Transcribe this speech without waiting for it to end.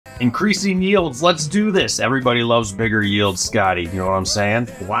Increasing yields. Let's do this. Everybody loves bigger yields, Scotty. You know what I'm saying?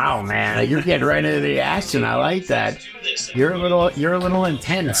 Wow, man, you're getting right into the action. I like that. You're a little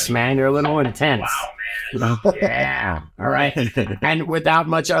intense, man. You're a little intense. Wow, man. Yeah. All right. And without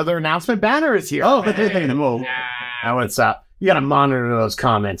much other announcement, Banner is here. Oh, what's up? You gotta monitor those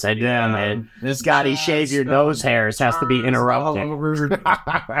comments. I do, man. This Scotty, shave your nose hairs has to be interrupted.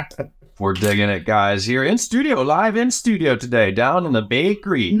 We're digging it, guys. Here in studio, live in studio today, down in the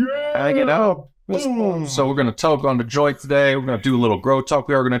bakery. Hanging out. So we're gonna talk on the joint today. We're gonna do a little grow talk.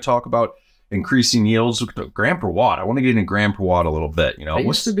 We are gonna talk about increasing yields. Gram per watt. I want to get into gram per watt a little bit. You know, it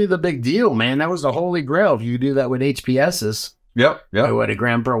used to be the big deal, man. That was the holy grail. If you do that with HPSs. Yep. What a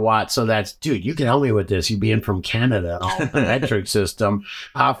gram per watt. So that's, dude, you can help me with this. You being from Canada, the metric system,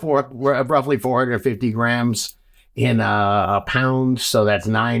 for roughly 450 grams in a pound. So that's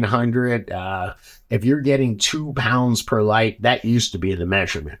 900. If you're getting 2 pounds per light, that used to be the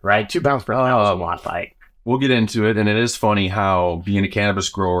measurement, right? 2 pounds per watt light. We'll get into it. And it is funny how being a cannabis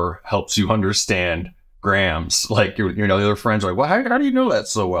grower helps you understand grams. Like, you know, the other friends are like, well, how do you know that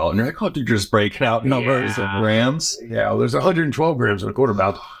so well? And you're like, oh, you're just breaking out numbers of grams. Yeah, well, there's 112 grams in a quarter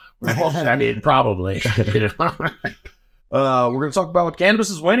pound. I mean, probably. We're going to talk about what cannabis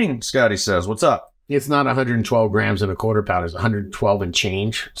is winning, Scotty says. What's up? It's not 112 grams in a quarter pound. It's 112 and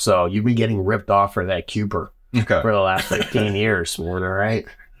change. So you've been getting ripped off for that Cooper for the last 15 years. More than right.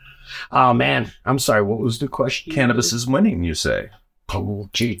 Oh, man. I'm sorry. What was the question? Cannabis is winning, you say. Oh,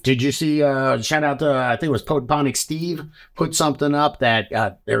 gee. Did you see, shout out to, I think it was Podponic Steve, put something up that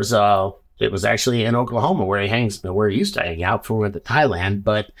it was actually in Oklahoma where he used to hang out for the Thailand,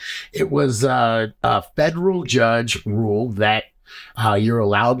 but it was a federal judge ruled that you're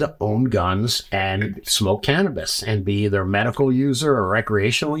allowed to own guns and smoke cannabis and be either a medical user or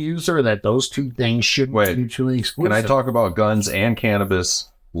recreational user, that those two things should be mutually exclusive. Can I talk about guns and cannabis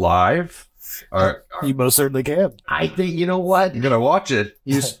live? You most certainly can. I think, you know what? You're going to watch it.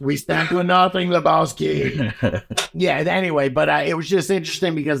 We stand for nothing, Lebowski. Yeah, anyway, but it was just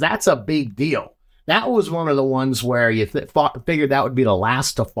interesting because that's a big deal. That was one of the ones where you figured that would be the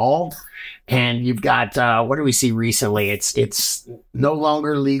last to fall. And you've got, what do we see recently? It's no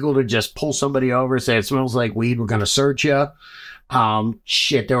longer legal to just pull somebody over and say, it smells like weed, we're going to search you.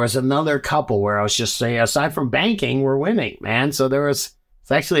 Shit, there was another couple where I was just saying, aside from banking, we're winning, man. So there was... It's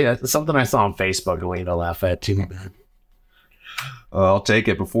actually something I saw on Facebook and we to laugh at too, man. I'll take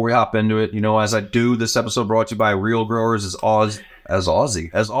it. Before we hop into it, you know, as I do, this episode brought to you by Real Growers as Aussie.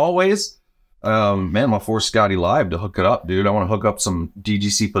 As always, man, my force Scotty live to hook it up, dude. I want to hook up some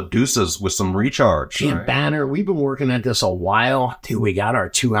DGC producers with some recharge. Yeah, right? Banner, we've been working at this a while. Dude, we got our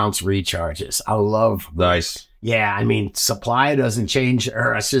 2-ounce recharges. I love nice. Yeah, I mean, supply doesn't change,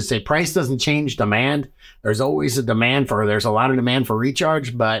 or I should say price doesn't change demand. There's always a demand there's a lot of demand for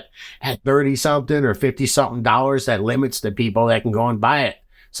recharge, but at 30-something or 50-something dollars, that limits the people that can go and buy it.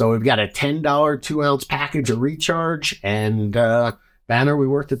 So we've got a $10 2-ounce package of recharge, and Banner, we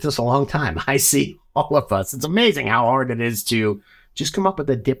worked at this a long time. I see all of us. It's amazing how hard it is to just come up with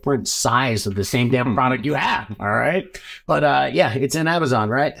a different size of the same damn product you have, all right? But yeah, it's in Amazon,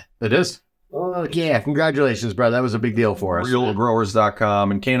 right? It is. Oh, yeah. Congratulations, bro. That was a big deal for us.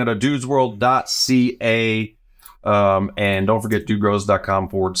 RealGrowers.com. In Canada, dudesworld.ca. And don't forget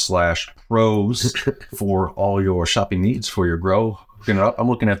DudeGrows.com/pros for all your shopping needs for your grow. I'm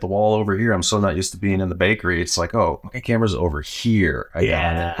looking at the wall over here. I'm so not used to being in the bakery. It's like, oh, my camera's over here.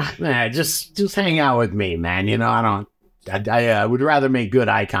 Yeah. Just hang out with me, man. You know, I would rather make good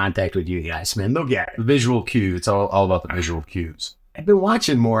eye contact with you guys, man. They'll get it. Visual cue. It's all about the visual cues. I've been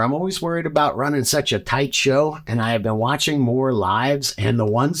watching more. I'm always worried about running such a tight show, and I have been watching more lives, and the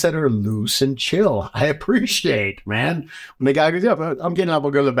ones that are loose and chill, I appreciate, man. When the guy goes, yeah, I'm getting up,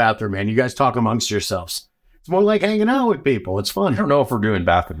 I'll go to the bathroom, man. You guys talk amongst yourselves. It's more like hanging out with people. It's fun. I don't know if we're doing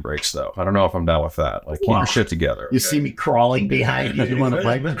bathroom breaks, though. I don't know if I'm down with that. Like, keep your shit together. You see me crawling behind you. You want a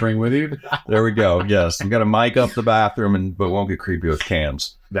mic bring with you? There we go. Yes. We got a mic up the bathroom, but won't get creepy with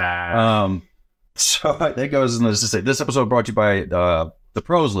cams. So that goes in this episode brought to you by the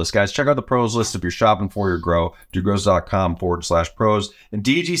Pros List, guys. Check out the Pros List if you're shopping for your grow. DudeGrows.com/pros. And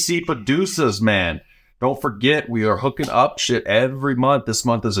DGC producers, man. Don't forget, we are hooking up shit every month. This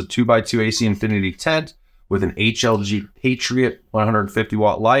month is a 2x2 AC Infinity tent with an HLG Patriot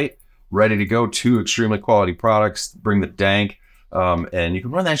 150-watt light. Ready to go. 2 extremely quality products. Bring the dank. And you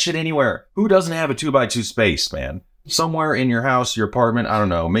can run that shit anywhere. Who doesn't have a 2x2 space, man? Somewhere in your house, your apartment, I don't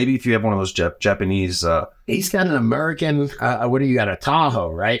know. Maybe if you have one of those Japanese... He's got an American, what do you got, a Tahoe,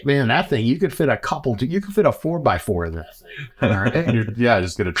 right? Man, that thing, you could fit a 4x4 in that thing. All right. Yeah,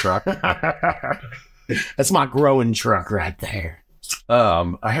 just get a truck. That's my growing truck right there.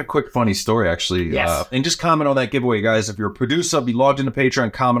 I have a quick funny story actually. Yes. And just comment on that giveaway, guys. If you're a producer, be logged into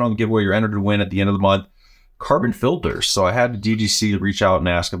Patreon, comment on the giveaway. You're entered to win at the end of the month. Carbon filters. So I had the DGC reach out and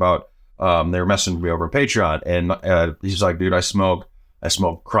ask about. They were messaging me over on Patreon, and he's like, "Dude, I smoke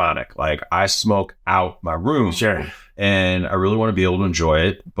chronic. Like I smoke out my room. Sure. And I really want to be able to enjoy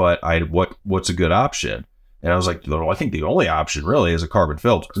it, but what's a good option?" And I was like, "I think the only option really is a carbon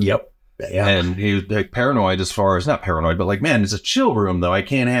filter." Yep. Yeah. And he was like paranoid as far as, not paranoid, but like, man, it's a chill room though. I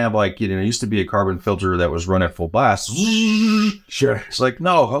can't have like, it used to be a carbon filter that was run at full blast. Sure. It's like,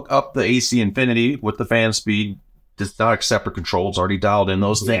 no, hook up the AC Infinity with the fan speed. Does not accept separate controls, already dialed in.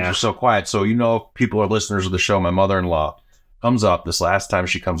 Those things are so quiet. So, people are listeners of the show. My mother-in-law comes up this last time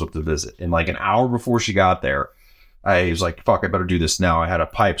she comes up to visit. And like an hour before she got there, I was like, fuck, I better do this now. I had a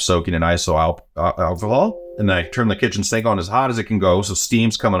pipe soaking in iso alcohol, and I turned the kitchen sink on as hot as it can go, so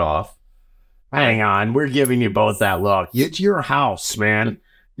steam's coming off. Hang on, we're giving you both that look. It's your house, man.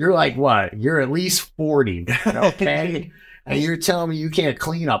 You're like, what? You're at least 40, okay? And you're telling me you can't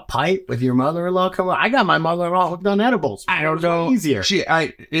clean a pipe with your mother-in-law? Come on, I got my mother-in-law hooked on edibles. I don't know. Easier.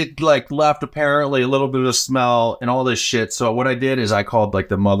 It like left apparently a little bit of smell and all this shit. So what I did is I called like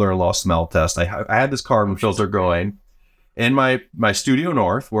the mother-in-law smell test. I had this carbon filter going in my studio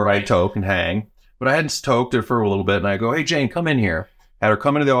north where I toke and hang, but I hadn't toked it for a little bit. And I go, "Hey Jane, come in here." Had her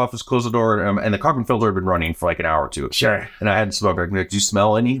come into the office, close the door, and the carbon filter had been running for like an hour or two. Sure. And I hadn't smoked. I'm like, "Do you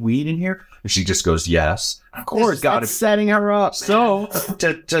smell any weed in here?" And she just goes, "Yes." Of course, that's setting her up. So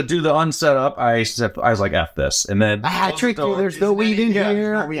to do the unset up, I was like, "F this," and then I tricked you. There's no weed in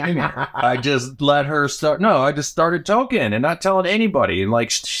here. I just let her start. No, I just started toking and not telling anybody, and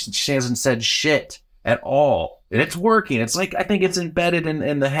like she hasn't said shit at all. And it's working. It's like, I think it's embedded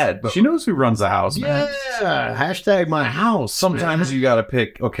in the head. But she knows who runs the house, man. Yeah. Hashtag my house. Sometimes you got to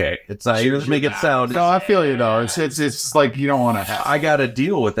pick. Okay. It's not, you just make it sound. No, I feel you though. It's like you don't want to have. I got to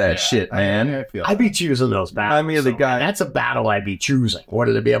deal with that shit, man. I'd be choosing those battles. I mean, the guy. That's a battle I'd be choosing.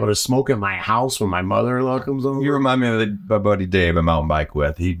 Whether to be able to smoke in my house when my mother-in-law comes over. You remind me of my buddy Dave I mountain bike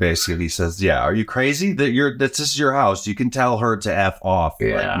with. He basically says, "Yeah, are you crazy that this is your house? You can tell her to F off."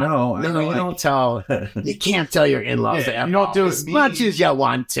 Yeah. Like, no, you don't tell. You can't tell your in-laws to F you don't do it as much as you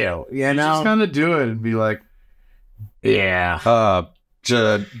want to. You know, just kind of do it and be like, yeah.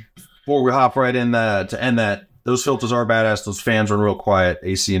 Before we hop right in to end that, those filters are badass. Those fans run real quiet.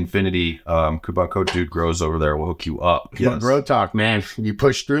 AC Infinity, coupon code DudeGrows over there will hook you up. Yes. Grow talk, man. You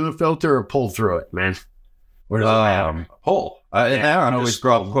push through the filter or pull through it, man. Where does it matter? Pull. I always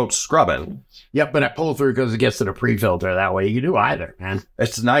quote scrub it. Yep, but I pull through because it gets to the pre-filter. That way you can do either, man.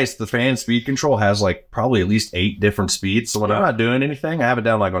 It's nice. The fan speed control has like probably at least 8 different speeds. So when I'm not doing anything, I have it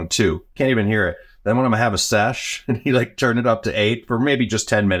down like on 2. Can't even hear it. Then when I'm gonna have a sesh and he like turn it up to 8 for maybe just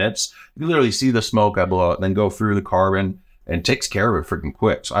 10 minutes, you literally see the smoke I blow out and then go through the carbon and takes care of it freaking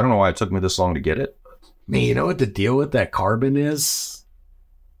quick. So I don't know why it took me this long to get it. Man, you know what the deal with that carbon is?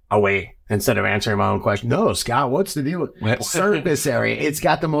 Oh, wait. Instead of answering my own question, no, Scott, what's the deal with surface area? It's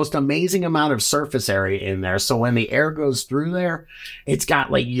got the most amazing amount of surface area in there. So when the air goes through there, it's got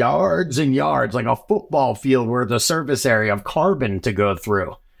like yards and yards, like a football field worth of surface area of carbon to go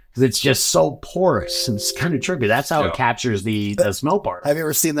through. Because it's just so porous. And it's kind of trippy. That's how it captures the smell part. Have you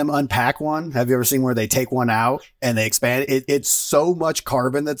ever seen them unpack one? Have you ever seen where they take one out and they expand it? It's so much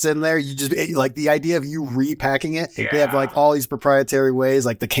carbon that's in there. You just like the idea of you repacking it. Yeah. They have like all these proprietary ways,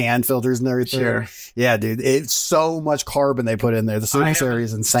 like the can filters and everything. Sure. Yeah, dude. It's so much carbon they put in there. The surface area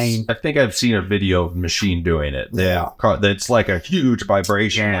is insane. I think I've seen a video of a machine doing it. Yeah. That's like a huge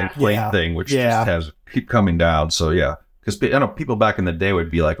vibration like plate thing, which just has keep coming down. So yeah. Because I know people back in the day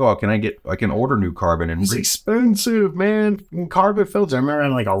would be like, "Oh, I can order new carbon and it's expensive, man. Carbon filter." I remember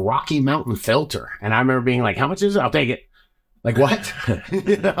having like a Rocky Mountain filter, and I remember being like, "How much is it? I'll take it." Like what?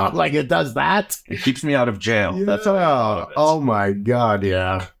 Like it does that? It keeps me out of jail. Yeah. That's oh my god,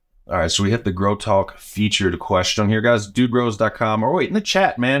 yeah. All right, so we hit the Grow Talk featured question here, guys. DudeGrows.com. Or wait, in the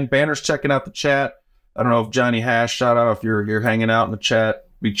chat, man. Banner's checking out the chat. I don't know if Johnny Hash, shout out if you're hanging out in the chat.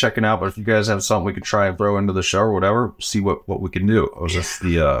 Be checking out, but if you guys have something we could try and throw into the show or whatever, see what we can do. Oh, is this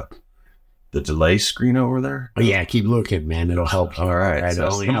the delay screen over there? Oh, yeah, keep looking, man. It'll help you. All right. So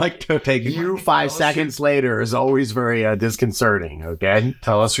I like to take you 5 seconds later is always very disconcerting. Okay,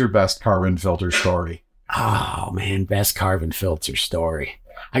 tell us your best carbon filter story. Oh man, best carbon filter story.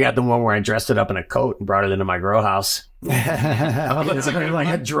 I got the one where I dressed it up in a coat and brought it into my grow house. I was like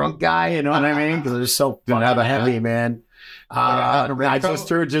a drunk guy, you know what I mean? Because it was so fucking heavy, man. I just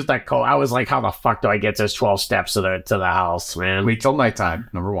threw just that coat. I was like, how the fuck do I get this 12 steps to the house, man? Wait till nighttime,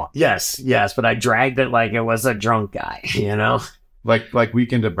 number 1. Yes, but I dragged it like it was a drunk guy, you know? Like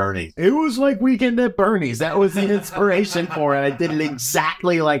Weekend at Bernie's. It was like Weekend at Bernie's. That was the inspiration for it. I did it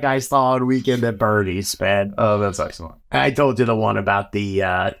exactly like I saw on Weekend at Bernie's, man. Oh, that's excellent. I told you the one about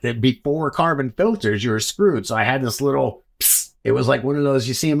the before carbon filters, you were screwed. So I had this little, it was like one of those,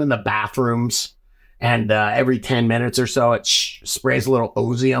 you see them in the bathrooms, and every 10 minutes or so, it sprays a little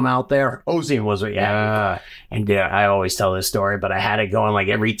osium out there. Osium was what you had. And I always tell this story, but I had it going like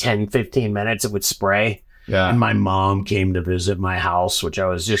every 10, 15 minutes, it would spray. Yeah. And my mom came to visit my house, which I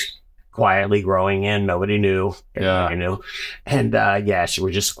was just quietly growing in. Nobody knew. I knew. And she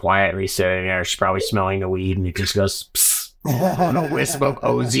was just quietly sitting there. She's probably smelling the weed, and it just goes, psst, a wisp of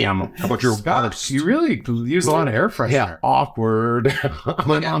osium. How about your God, you really use a lot of air freshener. Yeah, awkward.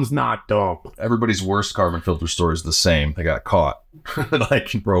 My mom's not dumb. Everybody's worst carbon filter story is the same. They got caught.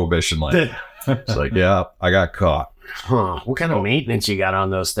 Like in Prohibition land. It's like, yeah, I got caught. Huh. What kind of maintenance you got on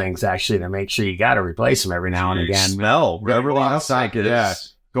those things, actually, to make sure you got to replace them every now and again? Smell. Everything outside is. Yeah.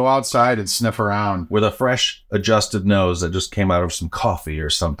 Go outside and sniff around. With a fresh, adjusted nose that just came out of some coffee or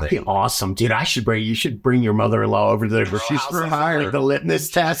something. That'd be awesome, dude. You should bring your mother-in-law over to the She's for hire. like the litmus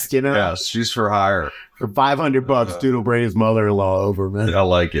test, you know? Yes, she's for hire. For $500, dude will bring his mother-in-law over, man. I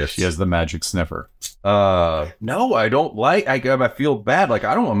like it. She has the magic sniffer. No, I don't like. I feel bad. Like,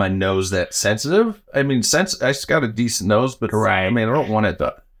 I don't want my nose that sensitive. I mean, I just got a decent nose, but right. I mean, I don't want it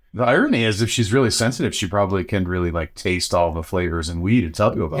to. The irony is, if she's really sensitive, she probably can really like taste all the flavors in weed and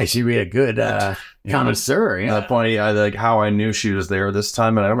tell you about. Yeah, she'd be a good connoisseur. Yeah, funny. I like how I knew she was there this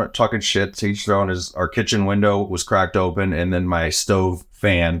time, and I'm not talking shit. To each their own. Our kitchen window was cracked open, and then my stove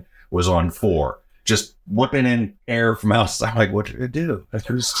fan was on 4. Just whipping in air from outside. I'm like, what did it do? It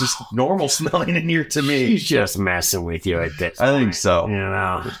was just normal smelling in here to me. She's just messing with you at this I think so. You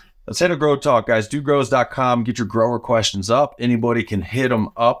know. Let's hit a grow talk, guys. DudeGrows.com. Get your grower questions up. Anybody can hit them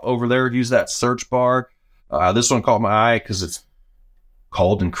up over there. Use that search bar. This one caught my eye because it's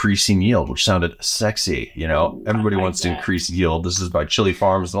called increasing yield, which sounded sexy. You know, everybody wants to increase yield. This is by Chili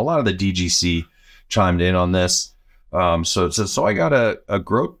Farms, and a lot of the DGC chimed in on this. So it says, so I got a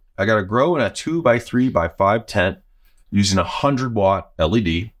grow. I got to grow in a 2x3x5 tent using a 100-watt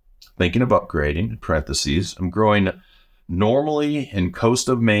LED. Thinking of upgrading. In parentheses, I'm growing normally in coast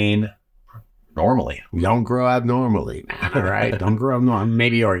of Maine. Normally. Don't grow abnormally. All right. Don't grow abnormally.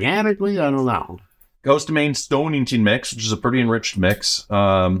 Maybe organically. I don't know. Coast of Maine Stonington mix, which is a pretty enriched mix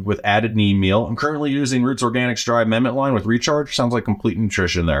with added neem meal. I'm currently using Roots Organics dry amendment line with recharge. Sounds like complete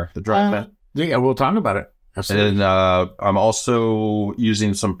nutrition there. The dry amendment. Yeah, we'll talk about it. Absolutely. And I'm also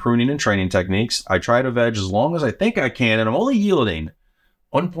using some pruning and training techniques. I try to veg as long as I think I can, and I'm only yielding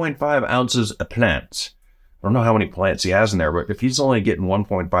 1.5 ounces a plant. I don't know how many plants he has in there, but if he's only getting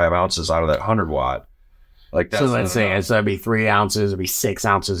 1.5 ounces out of that 100-watt, like that's... So let's say it'd be 3 ounces, it'd be 6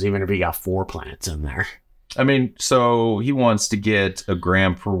 ounces, even if he got 4 plants in there. I mean, so he wants to get a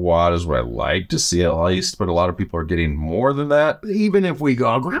gram per watt is what I like to see at least, but a lot of people are getting more than that. Even if we go,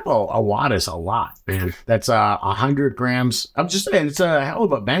 a watt is a lot, man. That's 100 grams. I'm just saying, it's a hell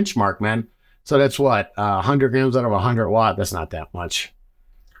of a benchmark, man. So that's what, 100 grams out of 100 watt. That's not that much.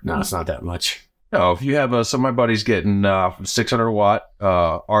 No, it's not that much. No, if you have so my buddy's getting 600 watt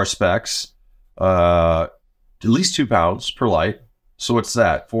R specs, at least 2 pounds per light. So what's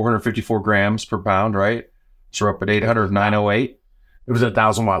that? 454 grams per pound, right? So we're up at 800, 908. It was a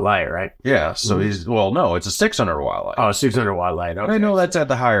 1,000-watt light, right? Yeah. So he's, well, no, it's a 600-watt light. Oh, 600-watt light. Okay. I know that's at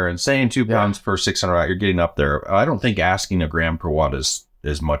the higher end. Saying 2 pounds per 600 watt, you're getting up there. I don't think asking a gram per watt is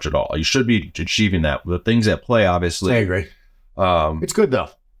much at all. You should be achieving that. The things at play, obviously. I agree. It's good, though.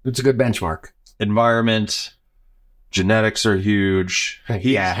 It's a good benchmark. Environment, genetics are huge.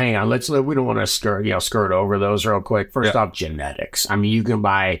 Yeah, hang on. We don't want to skirt over those real quick. First off, genetics. I mean, you can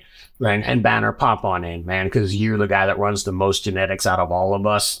buy and Banner, pop on in, man, because you're the guy that runs the most genetics out of all of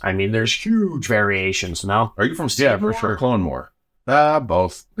us. I mean, there's huge variations. No, are you from Steve for sure? Clone more.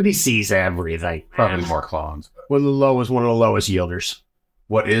 Both. But he sees everything. Probably more clones. One of the lowest yielders.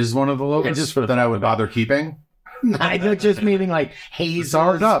 What is one of the lowest? Just for that I would bother keeping. I just meaning like haze. It's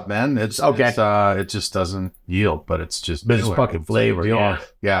hard up, man. It's okay. It just doesn't yield, but it's just fucking flavor.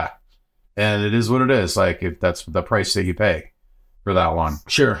 Yeah, and it is what it is. Like if that's the price that you pay for that one.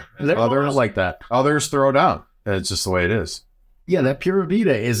 Sure, others like that. Others throw down. It's just the way it is. Yeah, that Pura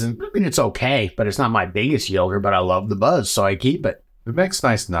Vida isn't. I mean, it's okay, but it's not my biggest yielder. But I love the buzz, so I keep it. It makes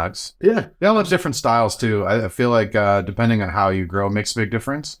nice nugs. Yeah, they all have different styles too. I feel like depending on how you grow, makes a big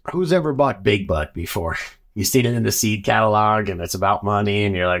difference. Who's ever bought Big Bud before? You see it in the seed catalog, and it's about money,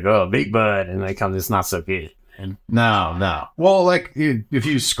 and you're like, "Oh, Big Bud," and they come, it's not so good. And no. Well, like if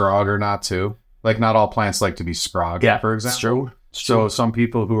you scrog or not too, like not all plants like to be scrog. Yeah, for example. it's true. So some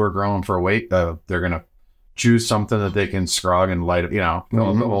people who are growing for weight, they're gonna choose something that they can scrog and light up, you know,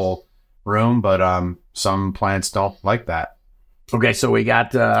 fill the whole room. But some plants don't like that. Okay, so we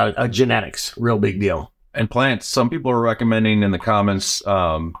got genetics, real big deal. And plants, some people are recommending in the comments,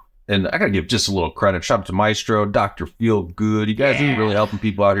 and I gotta give just a little credit. Shout out to Maestro, Dr. Feel Good. You guys are really helping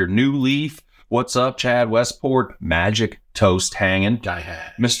people out here. New Leaf, what's up, Chad Westport, Magic Toast Hanging,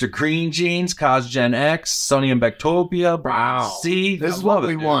 Mr. Green Jeans, Cosgen X, Sunny and Bectopia. Wow. See, This is what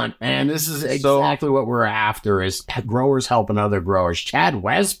we want, man. This is exactly what we're after, is growers helping other growers. Chad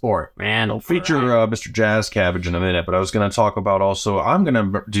Westport, man. I'll feature Mr. Jazz Cabbage in a minute, but I was going to talk about also, I'm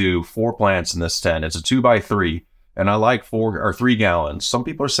going to do 4 plants in this tent. It's a 2x3, and I like 4 or 3 gallons. Some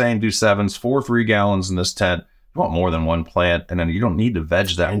people are saying do 7s, 4 3-gallons in this tent. You want more than 1 plant, and then you don't need to veg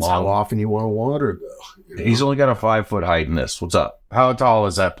that Depends long. how often you want to water, though. He's only got a 5-foot height in this. What's up? How tall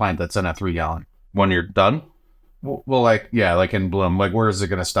is that plant that's in a 3-gallon? When you're done? Well, like, yeah, like in bloom. Like, where is it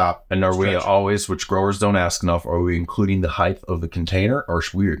going to stop? And are we always, which growers don't ask enough, are we including the height of the container, or are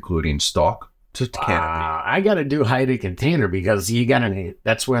we including stalk to canopy? I got to do height of container, because you got to,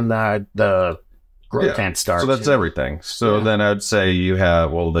 that's when the grow tent starts. So that's everything. So then I'd say you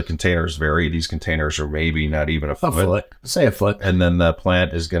have, well, the containers vary. These containers are maybe not even a foot. Say a foot. And then the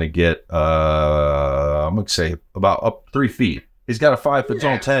plant is going to get, I'm going to say about up 3 feet. He's got a 5-foot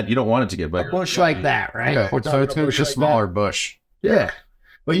tall tent. You don't want it to get bigger. A bush like that, right? Okay. So it's going to be a smaller bush. Yeah.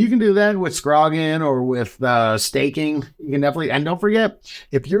 But you can do that with scrogging or with staking. You can definitely, and don't forget,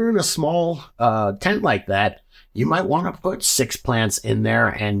 if you're in a small tent like that, you might want to put 6 plants in there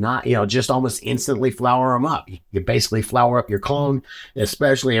and not, just almost instantly flower them up. You basically flower up your clone,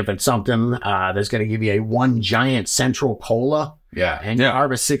 especially if it's something that's going to give you a one giant central cola. Yeah. And you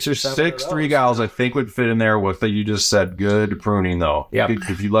harvest 6 or 7. 6 3-gallons, I think, would fit in there with what you just said. Good pruning, though. Yeah.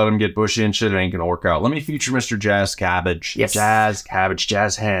 If you let them get bushy and shit, it ain't going to work out. Let me feature Mr. Jazz Cabbage. Yes. Jazz Cabbage,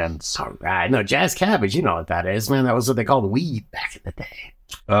 Jazz Hands. All right. No, jazz cabbage, you know what that is, man. That was what they called weed back in the day.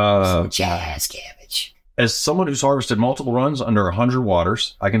 Jazz cabbage. As someone who's harvested multiple runs under 100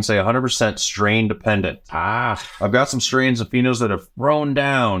 waters, I can say 100% strain dependent. I've got some strains of phenos that have thrown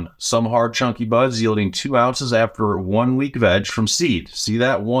down some hard chunky buds yielding 2 ounces after 1 week veg from seed. See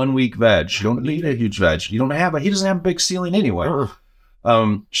that? 1 week veg. You don't need a huge veg. You don't have he doesn't have a big ceiling anyway.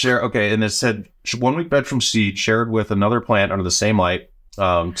 Okay, and it said 1 week veg from seed shared with another plant under the same light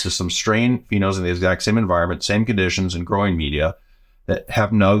to some strain phenos in the exact same environment, same conditions and growing media that have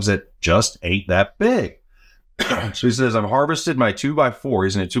nugs that just ain't that big. So he says, I've harvested my 2x4.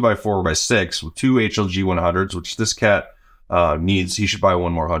 He's in a 2x4x6 with 2 HLG 100s, which this cat needs. He should buy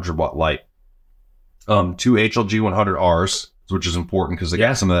 1 more 100-watt light. 2 HLG 100Rs, which is important because they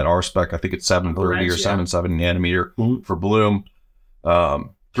got some of that R spec. I think it's 730 or 77 nanometer for bloom.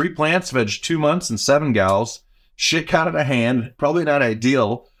 3 plants, veg 2 months and 7 gals. Shit got out of hand. Probably not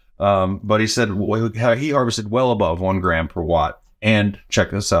ideal. But he said he harvested well above 1 gram per watt. And check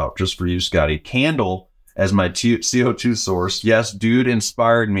this out, just for you, Scotty. Candle as my CO2 source. Yes, dude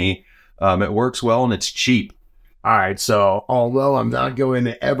inspired me. It works well and it's cheap. All right, so although I'm not going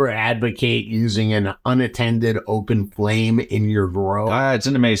to ever advocate using an unattended open flame in your grow. It's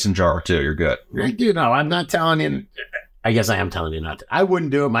in a mason jar too. You're good. I'm not telling you. I guess I am telling you not to. I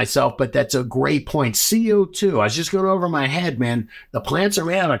wouldn't do it myself, but that's a great point. CO2. I was just going over my head, man. The plants are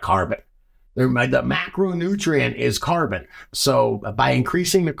made out of carbon. The macronutrient is carbon. So by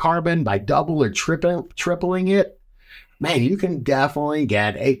increasing the carbon, by double or tripling it, man, you can definitely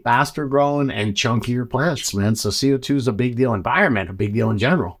get a faster growing and chunkier plants, man. So CO2 is a big deal. Environment, a big deal in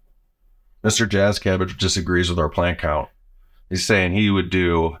general. Mr. Jazz Cabbage disagrees with our plant count. He's saying he would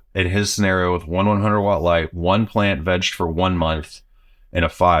do, in his scenario, with 1 100-watt light, 1 plant vegged for 1 month and a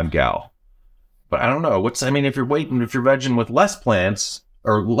 5 gal. But I don't know. If you're vegging with less plants,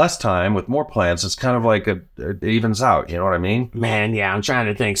 or less time with more plants, it's kind of like it evens out. You know what I mean? Man, yeah, I'm trying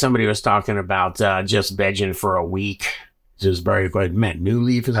to think. Somebody was talking about just vegging for a week. Just very good. Man, New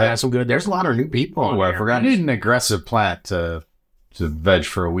Leaf has got some good. There's a lot of new people. I forgot. I need an aggressive plant to veg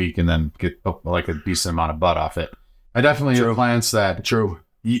for a week and then get like a decent amount of bud off it. I definitely have plants that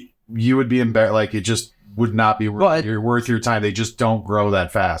you would be embarrassed. Like it just would not be worth your time. They just don't grow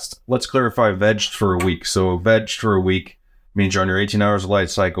that fast. Let's clarify vegged for a week. So vegged for a week means you're on your 18 hours of light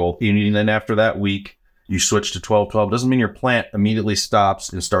cycle. And then after that week, you switch to 12-12. Doesn't mean your plant immediately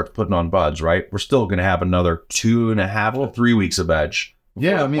stops and starts putting on buds, right? We're still going to have another 2.5 to 3 weeks of veg.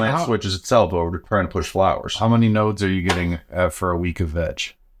 Yeah, I mean, plant switches itself over to trying to push flowers. How many nodes are you getting for a week of veg?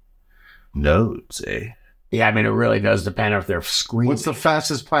 Nodes, eh? Yeah, I mean, it really does depend if they're screening. What's the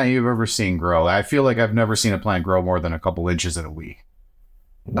fastest plant you've ever seen grow? I feel like I've never seen a plant grow more than a couple inches in a week.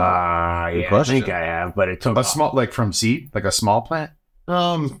 Yeah, I think I have, but it took a small, like from seed, like a small plant.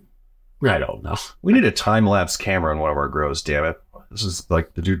 I don't know. We need a time-lapse camera in one of our grows, damn it. This is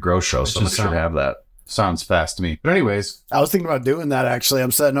like the Dude Grow show. Someone should have that. Sounds fast to me. But anyways, I was thinking about doing that, actually.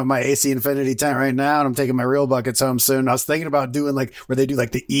 I'm setting up my AC Infinity tent right now, and I'm taking my real buckets home soon. I was thinking about doing like where they do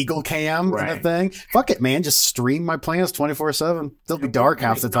like the Eagle Cam and the thing. Fuck it, man. Just stream my plants 24/7. It'll be dark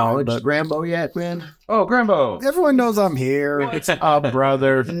half the time. But Grambo yet, man? Oh, Grambo. everyone knows I'm here. It's up,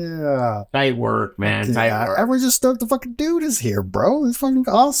 brother. Yeah. Tight work, man. Tight work. Everyone's just stoked the fucking dude is here, bro. It's fucking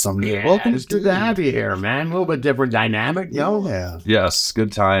awesome. Yeah, Welcome it's good to have you here, man. A little bit different dynamic, no? Yeah. Yes,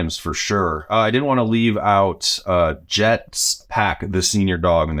 good times for sure. I didn't want to leave out Jet's Pack, the senior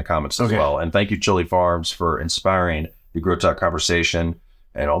dog, in the comments as well. And thank you, Chili Farms, for inspiring the Grow Talk conversation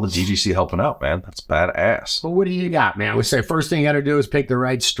and all the DGC helping out, man. That's badass. Well, what do you got, man? We say first thing you got to do is pick the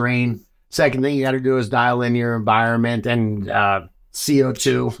right strain. Second thing you got to do is dial in your environment and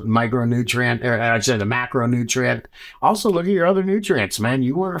CO2, micronutrient, or I should say the macronutrient. Also, look at your other nutrients, man.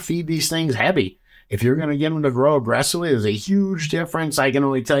 You want to feed these things heavy. If you're going to get them to grow aggressively, there's a huge difference. I can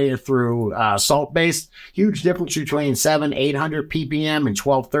only tell you through salt-based, huge difference between 800 ppm and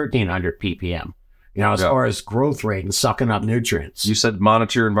 1300 ppm. You know, as far as growth rate and sucking up nutrients. You said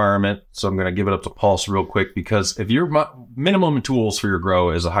monitor your environment, so I'm going to give it up to Pulse real quick, because if your minimum tools for your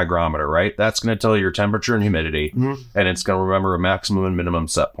grow is a hygrometer, right? That's going to tell you your temperature and humidity, and it's going to remember a maximum and minimum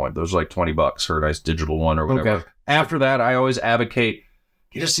set point. Those are like $20 for a nice digital one or whatever. Okay. After that, I always advocate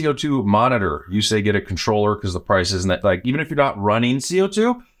get a CO2 monitor. You say get a controller because the price isn't that, like, even if you're not running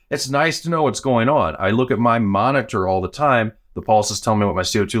CO2, it's nice to know what's going on. I look at my monitor all the time. The Pulse is telling me what my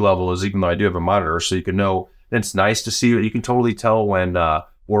CO2 level is, even though I do have a monitor, so you can know. It's nice to see. You can totally tell when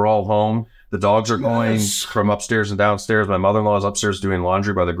we're all home. The dogs are going from upstairs and downstairs. My mother-in-law is upstairs doing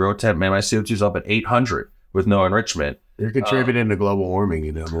laundry by the grow tent. Man, my CO2's up at 800 with no enrichment. You're contributing to global warming,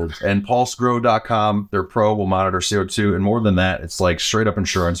 you know, man. And pulsegrow.com, their pro will monitor CO2. And more than that, it's like straight up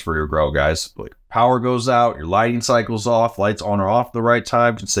insurance for your grow, guys. Like power goes out, your lighting cycle's off, lights on or off at the right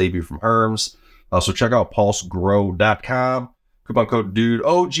time can save you from harms. So check out pulsegrow.com. Coupon code DUDE.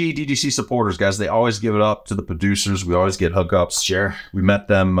 OG DGC supporters, guys. They always give it up to the producers. We always get hookups. Sure. We met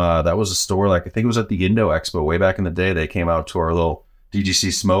them. That was a store, like, I think it was at the Indo Expo way back in the day. They came out to our little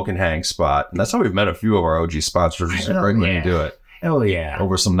DGC smoke and hang spot. And that's how we've met a few of our OG sponsors. Just great way to do it. Hell yeah.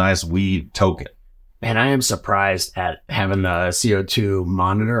 Over some nice weed token. And I am surprised at having the CO2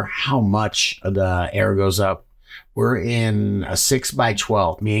 monitor, how much the air goes up. We're in a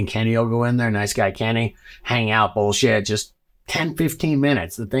 6x12. Me and Kenny will go in there. Nice guy, Kenny. Hang out, bullshit. Just 10, 15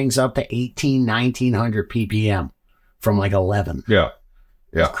 minutes. The thing's up to 1900 ppm from like 11. Yeah.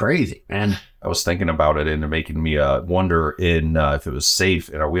 Yeah. It's crazy, man. I was thinking about it and making me wonder if it was safe.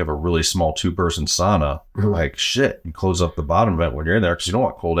 We have a really small 2-person sauna. Like, shit, you close up the bottom vent when you're in there because you don't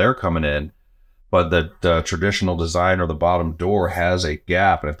want cold air coming in. But the traditional design or the bottom door has a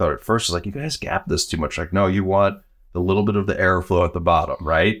gap. And I thought at first, like, you guys gap this too much. Like, no, you want the little bit of the airflow at the bottom,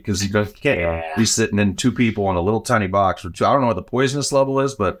 right? Because you can't be sitting in 2 people in a little tiny box. I don't know what the poisonous level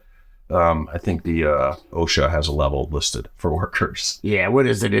is, but I think the OSHA has a level listed for workers. Yeah, what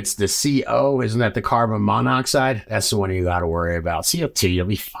is it? It's the CO. Isn't that the carbon monoxide? That's the one you got to worry about. CO2, you'll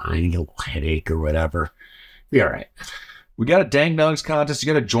be fine. You get a little headache or whatever. Be all right. We got a Dang Nugs contest.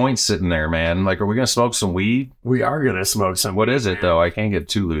 You got a joint sitting there, man. Like, are we going to smoke some weed? We are going to smoke some. What is it, though? I can't get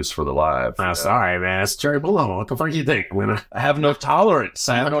too loose for the live. I'm sorry, man. It's cherry balloon. What the fuck do you think? I have no tolerance.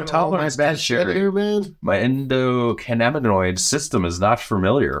 I have no tolerance. My bad shit here, man. My endocannabinoid system is not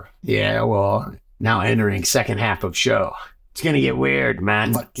familiar. Yeah, well, now entering second half of show. It's going to get weird,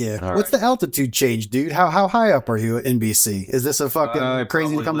 man. Fuck yeah. All What's the altitude change, dude? How high up are you at NBC? Is this a fucking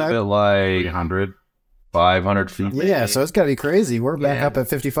crazy to come down? Like 300. 500 feet. Yeah, so it's got to be crazy. We're back up at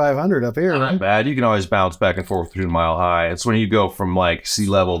 5,500 up here, Not right? bad. You can always bounce back and forth between Mile High. It's when you go from like sea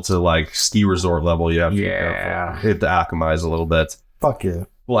level to like ski resort level, you have to be careful. You have to acclimatize a little bit. Fuck yeah.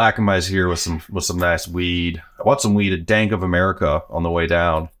 We'll acclimatize here with some nice weed. I want some weed at Dank of America on the way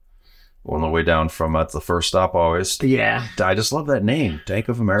down. On the way down from that's the first stop always. Yeah. I just love that name, Dank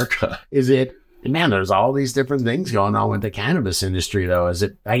of America. Is it? Man, there's all these different things going on with the cannabis industry, though. Is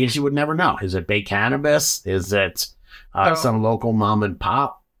it? I guess you would never know. Is it big cannabis? Is it some local mom and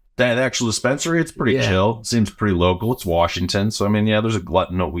pop? The actual dispensary, it's pretty chill. It seems pretty local. It's Washington. So, I mean, yeah, there's a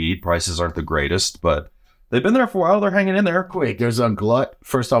glutton of weed. Prices aren't the greatest, but they've been there for a while. They're hanging in there. Quick, there's a glut.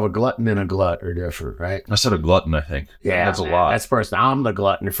 First off, a glutton and a glut are different, right? I said a glutton, I think. Yeah, that's a lot. That's first. I'm the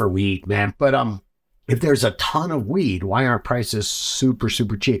glutton for weed, man. But if there's a ton of weed, why aren't prices super,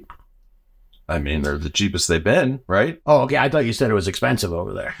 super cheap? I mean, they're the cheapest they've been, right? Oh, okay. I thought you said it was expensive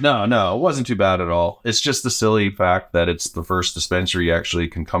over there. No, it wasn't too bad at all. It's just the silly fact that it's the first dispensary you actually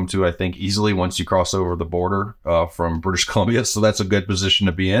can come to, I think, easily once you cross over the border from British Columbia. So that's a good position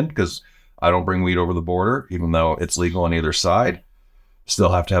to be in because I don't bring weed over the border, even though it's legal on either side.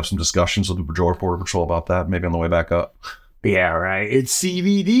 Still have to have some discussions with the Border Patrol about that, maybe on the way back up. Yeah, right. It's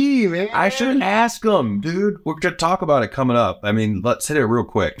CBD, man. I should ask them, dude. We're going to talk about it coming up. I mean, let's hit it real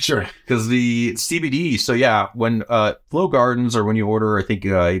quick. Sure. Because the CBD, so yeah, when Flow Gardens or when you order, I think,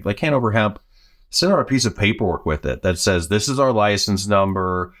 like Hanover Hemp, send out a piece of paperwork with it that says, this is our license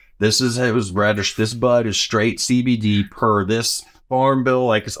number. It was registered. This bud is straight CBD per this farm bill.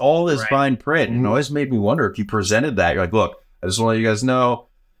 Like, it's all this fine print. And it always made me wonder if you presented that. You're like, look, I just want to let you guys know,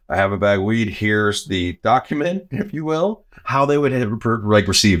 I have a bag of weed. Here's the document, if you will, how they would have, like,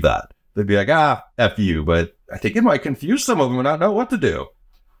 receive that. They'd be like, F you. But I think it might confuse some of them and not know what to do.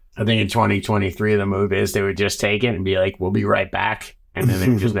 I think in 2023, the move is they would just take it and be like, we'll be right back. And then they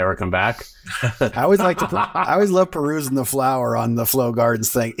would just never come back. I always love perusing the flower on the Flow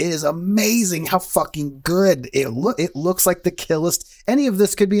Gardens thing. It is amazing how fucking good it looks like the killest. Any of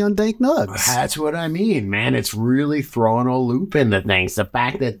this could be on Dank Nugs. That's what I mean, man. It's really throwing a loop into things. The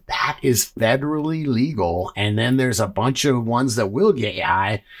fact that that is federally legal, and then there's a bunch of ones that will get you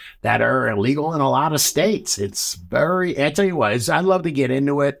high that are illegal in a lot of states. It's very, I tell you what, I'd love to get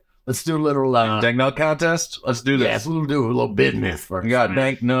into it. Let's do a little Dank Nug contest. Let's do this. Yeah, we'll do a little business first. We got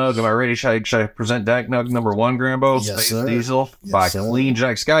Dank Nug. Am I ready? Should I present Dank Nug number 1, Grambo? Yes, Space sir. Diesel Yes, by sir. Clean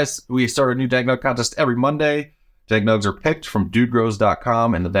Jacks. Guys, we start a new Dank Nug contest every Monday. Dank Nugs are picked from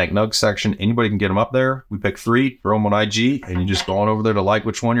DudeGrows.com in the Dank Nug section. Anybody can get them up there. We pick 3, throw them on IG, and you just go on over there to like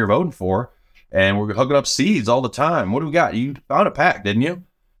which one you're voting for. And we're hooking up seeds all the time. What do we got? You found a pack, didn't you?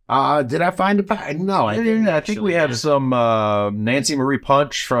 Did I find a pack? No, I didn't. I think we have some Nancy Marie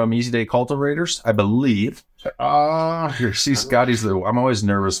Punch from Easy Day Cultivators, I believe. Here, see, Scotty's I'm always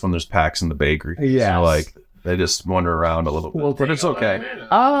nervous when there's packs in the bakery. Yeah, So, like, they just wander around a little bit. But it's okay.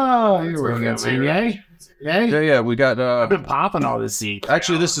 Here we go. Yay. Yeah, we got... I've been popping all this seed.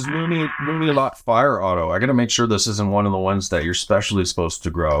 Actually, this is Mooney Lot Fire Auto. I got to make sure this isn't one of the ones that you're specially supposed to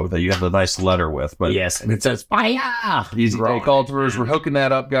grow, that you have the nice letter with. But Yes, and it says fire. Easy Day Cultivators, we're hooking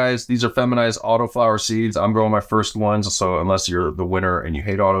that up, guys. These are feminized autoflower seeds. I'm growing my first ones, so unless you're the winner and you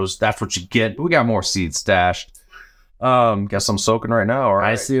hate autos, that's what you get. But we got more seeds stashed. Guess I'm soaking right now. All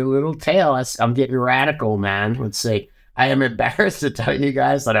right. I see a little tail. I'm getting radical, man. Let's see. I am embarrassed to tell you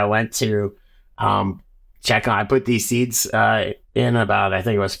guys that I went to check on. I put these seeds in about, I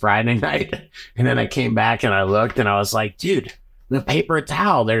think it was Friday night, and then I came back and I looked and I was like, dude, the paper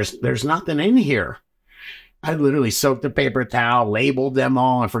towel. There's nothing in here. I literally soaked the paper towel, labeled them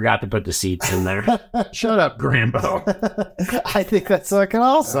all, and forgot to put the seeds in there. Shut up, Grambo. I think that's fucking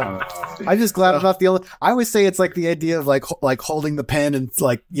awesome. I'm just glad I'm not the only. I always say it's like the idea of like holding the pen and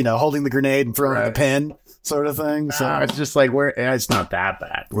like, you know, holding the grenade and throwing the pen sort of thing. So It's just like it's not that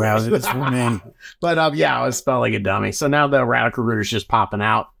bad. well, it's man. But yeah, I was felt like a dummy. So now the radical rooter's just popping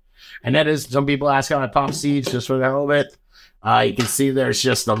out, and that is, some people ask how I pop seeds just for the hell of it. You can see there's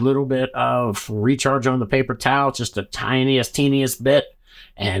just a little bit of recharge on the paper towel, just the teeniest bit.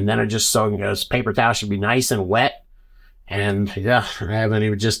 And then I just soak, this paper towel should be nice and wet. And yeah, I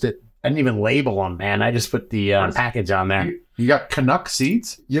didn't even label them, man. I just put the package on there. You got Canuck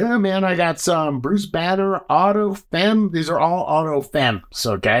seeds? Yeah, man, I got some Bruce Banner Auto Fem. These are all Auto Fem.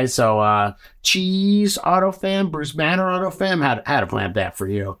 So, okay, so Cheese Auto Fem, Bruce Banner Auto Fem. How to plant that for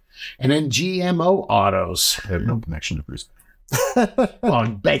you. And then GMO Autos. I have no connection to Bruce.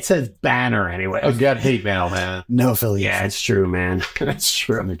 Well, it says Banner anyway. I've got hate mail, man. No affiliation. Yeah, it's true, man. That's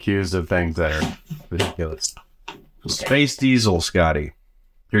true. I'm accused of things that are ridiculous. Space Diesel, Scotty.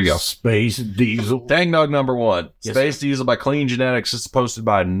 Here you go. Space Diesel. Dank Nug number 1. Yes, Space Diesel by Clean Genetics. This is posted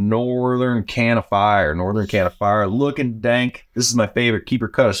by Northern Can of Fire. Looking dank. This is my favorite. Keep her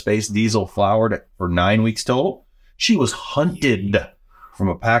cut of Space Diesel flowered for 9 weeks total. She was hunted from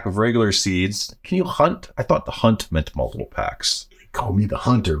a pack of regular seeds. Can you hunt? I thought the hunt meant multiple packs. Call me the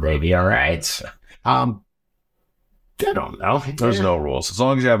hunter, baby. All right. I don't know. There's no rules. As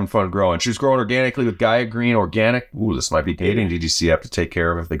long as you're having fun growing. She's growing organically with Gaia Green Organic. Ooh, this might be Canadian DGC. I have to take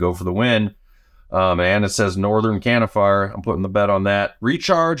care of if they go for the win. And it says Northern Can of Fire. I'm putting the bet on that.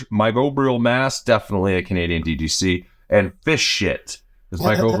 Recharge, Microbial Mass, definitely a Canadian DGC. And Fish Shit. This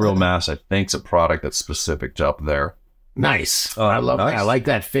Microbial Mass, I think, is a product that's specific to up there. Nice. I love nice. that. I like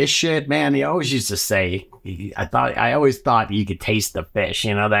that fish shit, man. He always used to say, I always thought you could taste the fish,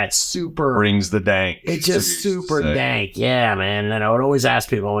 you know, that super. Brings the dank. It's just super dank. Yeah, man. And then I would always ask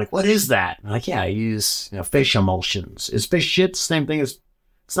people, like, what is that? I'm like, yeah, I use fish emulsions. Is fish shit the same thing as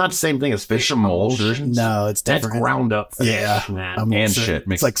It's not the same thing as fish emulsion. No, it's That's different. ground up fish, Yeah. man. And shit.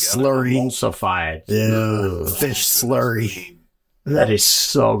 It's like slurry. Emulsified. Yeah. Fish slurry. That is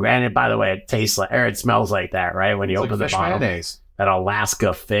so good. And by the way, it tastes like, or it smells like that, right? When you open the fish bottle. mayonnaise. That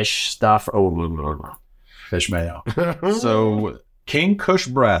Alaska fish stuff. Oh, Fish mayo. So King Kush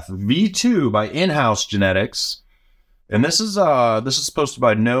Breath V2 by In-House Genetics. And this is supposed to be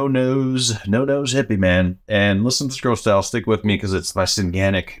by No Nose Hippie, man. And listen to this grow style, stick with me because it's my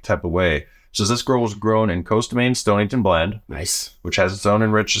Synganic type of way. So this grow was grown in Costa Mane Stonington blend. nice. Which has its own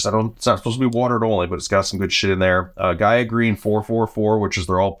enriched. It's not supposed to be watered only, but it's got some good shit in there. Gaia Green 444, which is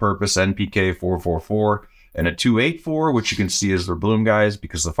their all-purpose NPK 444, and a 284, which you can see is their bloom guys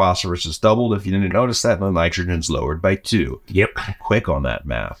because the phosphorus is doubled. If you didn't notice that, the nitrogen's lowered by 2. Yep. Quick on that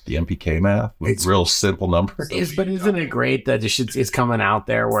math, the NPK math, with It's- real simple numbers. But isn't it great that it's coming out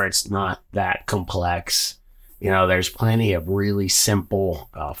there where it's not that complex? You know, there's plenty of really simple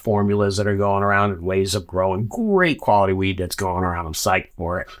formulas that are going around and ways of growing great quality weed that's going around. I'm psyched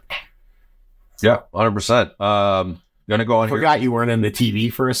for it. Yeah, 100%. Gonna go on here. Forgot you weren't in the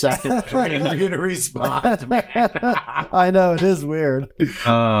TV for a second. You're going to respond, man. I know, it is weird.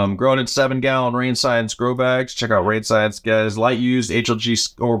 Grown in 7-gallon Rain Science grow bags. Check out Rain Science, guys. Light used HLG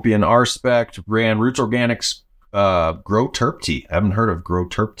Scorpion R-Spec brand Roots Organics Grow Terp Tea. I haven't heard of Grow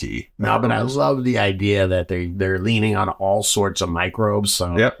Terp Tea. No, but I love the idea that they're leaning on all sorts of microbes.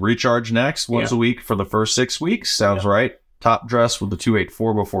 So Yep. Recharge next once a week for the first 6 weeks. Sounds right. Top dress with the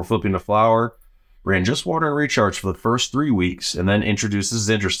 284 before flipping to flower. Ran just water and recharge for the first 3 weeks, and then introduces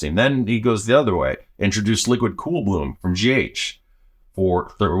interesting. Then he goes the other way. Introduced liquid cool bloom from GH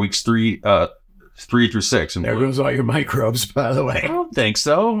for weeks 3 through 6. And there goes all your microbes, by the way. I don't think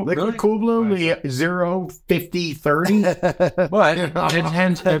so. Liquid Cool Bloom, the 0, 50, 30. But it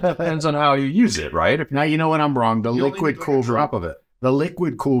depends on how you use it, right? Now, you know what? I'm wrong. The liquid cool drop of it. The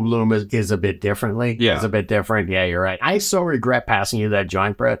liquid cool bloom is a bit differently. Yeah. It's a bit different. Yeah, you're right. I so regret passing you that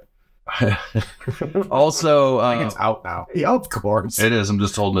joint, Brett. Also, I think it's out now. Yeah, of course. it is. I'm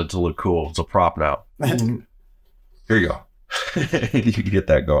just holding it to look cool. It's a prop now. Here you go. You can get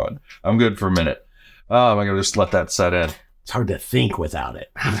that going. I'm good for a minute. I'm going to just let that set in. It's hard to think without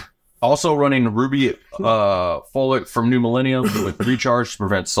it. Also running Ruby Folic from New Millennium with recharge to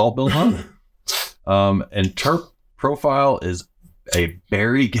prevent salt buildup. And terp profile is a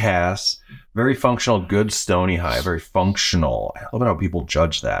berry gas, very functional, good stony high, very functional. I love how people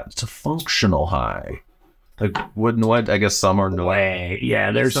judge that. It's a functional high. Like, wouldn't what? I guess some are no. Way.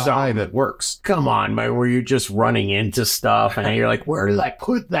 Yeah, there's It's a high that works. come on, man, where you're just running into stuff and you're like, where did I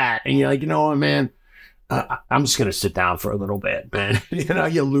put that? And you're like, you know what, man? I'm just going to sit down for a little bit, man. You know,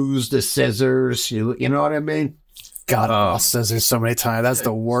 you lose the scissors. You know what I mean? God, I lost scissors so many times. That's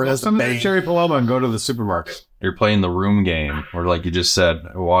the worst. That's the Some bane. cherry paloma and go to the supermarket. You're playing the room game, or like you just said,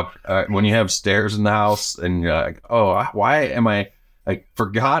 when you have stairs in the house, and you're like, oh, why am I? I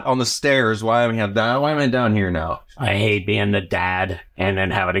forgot on the stairs. Why am I down here now? I hate being the dad and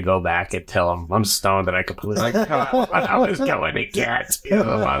then having to go back and tell him I'm stoned and I completely Like, what I was going to get. The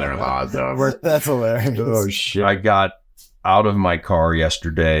mother-in-law's over. That's hilarious. Oh, shit. I got out of my car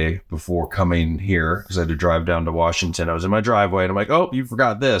yesterday before coming here because I had to drive down to Washington. I was in my driveway and I'm like, oh, you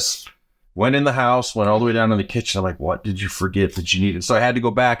forgot this. Went in the house, went all the way down to the kitchen. I'm like, what did you forget that you needed? So I had to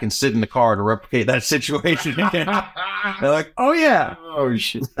go back and sit in the car to replicate that situation again. They're like, oh, yeah. Oh,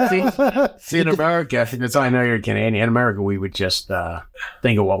 shit. See, in America, that's how I know you're Canadian. In America, we would just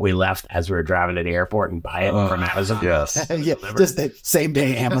think of what we left as we were driving to the airport and buy it from Amazon. Yes. Yeah, just the same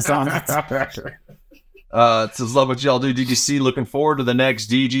day Amazon. It says, love what y'all do, DGC. Looking forward to the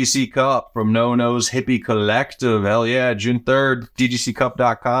next DGC Cup from No Nose Hippie Collective. Hell yeah, June 3rd,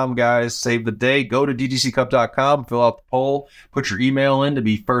 DGCcup.com, guys. Save the date. Go to DGCcup.com, fill out the poll, put your email in to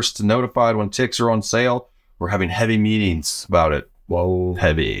be first to notified when ticks are on sale. We're having heavy meetings about it. Whoa.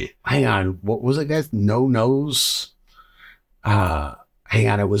 Heavy. Hang on. What was it, guys? No Nose? Hang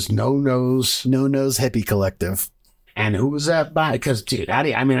on. It was No Nose. No Nose Hippie Collective. And who was that by? Because, dude,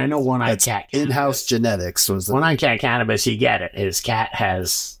 I mean, I know One-Eyed That's Cat. In-house genetics was the One-Eyed Cat Cannabis, you get it. His cat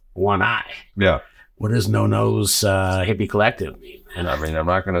has one eye. Yeah. What does No Nose Hippie Collective mean? And I mean, I'm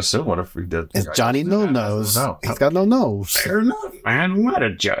not going to assume what if we did. It's Johnny No Nose. No. He's got no nose. Fair enough, man. I'm not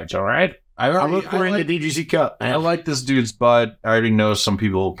a judge, all right? I'm looking for the DGC Cup. I like this dude's bud. I already know some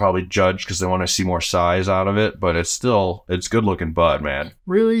people will probably judge because they want to see more size out of it, but it's good looking bud, man.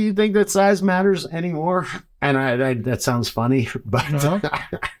 Really, you think that size matters anymore? And I that sounds funny, but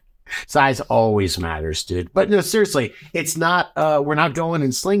size always matters, dude. But no, seriously, it's not. We're not going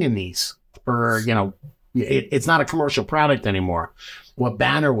and slinging these for it's not a commercial product anymore. What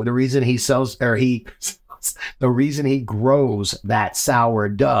Banner? The reason he sells or he the reason he grows that sour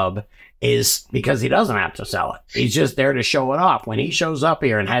dub is because he doesn't have to sell it. He's just there to show it off. When he shows up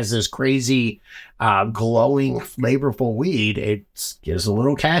here and has this crazy, glowing, flavorful weed, it gives a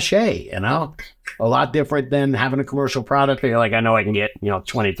little cachet, you know? A lot different than having a commercial product. You're like, I know I can get,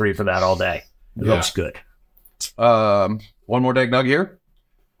 23 for that all day. It looks good. One more dag nug here.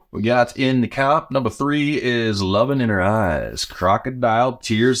 We got in the comp. Number 3 is Lovin' in Her Eyes. Crocodile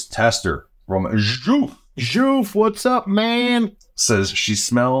Tears Tester from Joof. Joof, what's up, man? Says she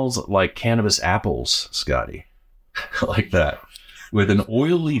smells like cannabis apples, Scotty. Like that. With an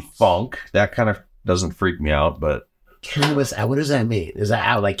oily funk. That kind of doesn't freak me out, but... Cannabis, what does that mean? Is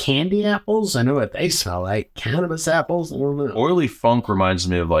that like candy apples? I know what they smell like. Cannabis apples? I don't know. Oily funk reminds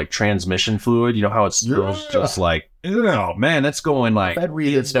me of like transmission fluid. You know how it smells just like, oh man, that's going like... I'd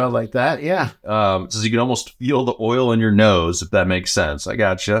read it smell like that, yeah. Says you can almost feel the oil in your nose, if that makes sense. I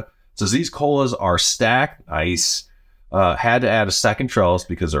gotcha. Says these colas are stacked. Nice. Had to add a second trellis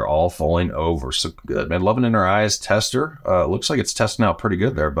because they're all falling over. So good, man. Loving in Her Eyes tester. Looks like it's testing out pretty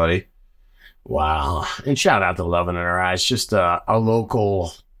good there, buddy. Wow. And shout out to Loving in Her Eyes. Just a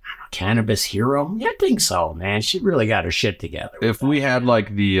local cannabis hero. Yeah, I think so, man. She really got her shit together. If we had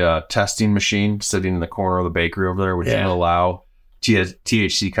like the testing machine sitting in the corner of the bakery over there, would you allow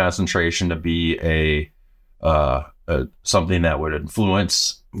THC concentration to be a something that would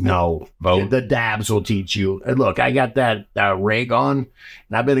influence? No, the dabs will teach you. And look, I got that rig on,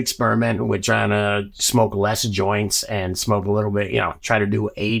 and I've been experimenting with trying to smoke less joints and smoke a little bit, try to do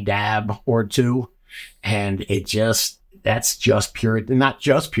a dab or two. And that's just pure, not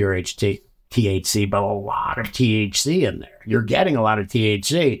just pure THC, but a lot of THC in there. You're getting a lot of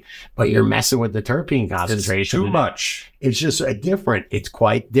THC, but you're messing with the terpene concentration. It's too much. It's just it's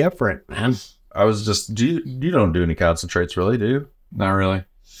quite different, man. I was just, you don't do any concentrates really, do you? Not really.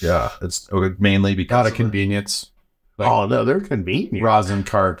 Yeah, it's mainly because out of convenience. Like, oh no, they're convenient. Rosin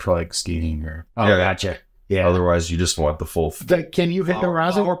cart for like skiing or gotcha. Yeah. Otherwise, you just want the full. Can you hit the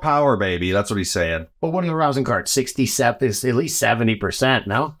rosin? More power, baby. That's what he's saying. Well, what are the rosin carts? 67 is at least 70%.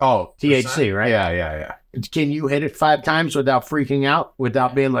 No. Oh, THC, right? Yeah. Can you hit it 5 times without freaking out?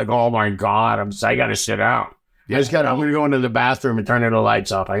 Without being like, oh my god, I got to sit out. Yeah. I'm going to go into the bathroom and turn the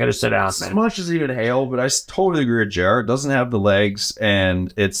lights off. I got to sit down. As much as you inhale, but I totally agree with Jared. It doesn't have the legs.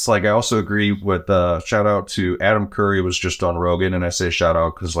 And it's like, I also agree with, shout out to Adam Curry, was just on Rogan. And I say shout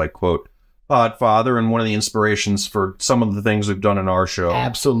out because, like, quote, Podfather, and one of the inspirations for some of the things we've done in our show.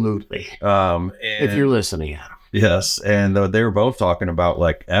 Absolutely. If you're listening, Adam. Yes. And they were both talking about,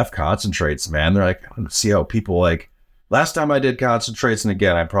 like, F concentrates, man. They're like, I don't see how people, like, last time I did concentrates, and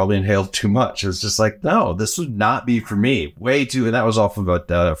again, I probably inhaled too much. It's just like, no, this would not be for me. Way too, and that was off of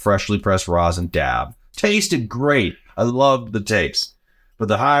a freshly pressed rosin dab. Tasted great. I loved the taste. But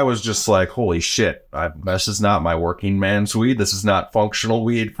the high was just like, holy shit, this is not my working man's weed. This is not functional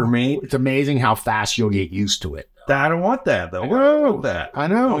weed for me. It's amazing how fast you'll get used to it. I don't want that, though. I don't want that. I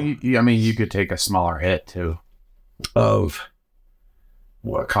know. Well, you could take a smaller hit, too. Of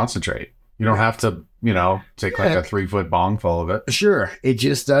what? Concentrate. You don't have to, take like a 3-foot bong full of it. Sure. It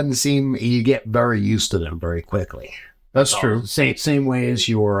just doesn't seem, you get very used to them very quickly. That's true. Same way as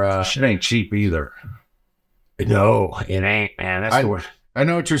your... Shit ain't cheap either. No, it ain't, man. I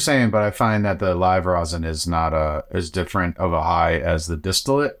know what you're saying, but I find that the live rosin is not as different of a high as the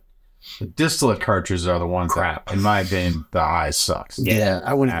distillate. The distillate cartridges are the ones that, in my opinion, the high sucks. Yeah,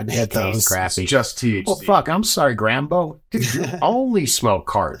 I wouldn't hit those. Crappy. It's just THC. Well, fuck, I'm sorry, Grambo. You only smoke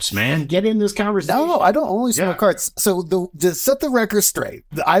carts, man. Get in this conversation. No, I don't only smoke carts. So to set the record straight,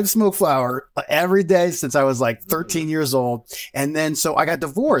 I've smoked flower every day since I was like 13 years old. And then, so I got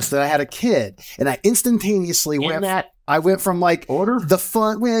divorced and I had a kid. And I instantaneously I went from like the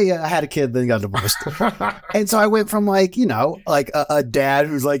fun. Well, yeah, I had a kid, then got divorced. And so I went from like, a dad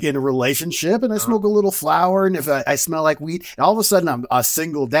who's like in a relationship, and I smoke a little flower. And if I smell like weed, and all of a sudden I'm a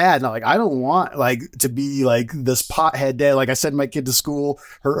single dad. And I'm like, I don't want like to be like this pothead dad. Like I sent my kid to school,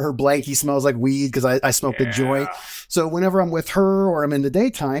 her blankie smells like weed because I smoked a joint. So whenever I'm with her or I'm in the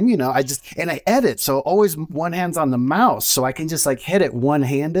daytime, I edit. So always one hand's on the mouse. So I can just like hit it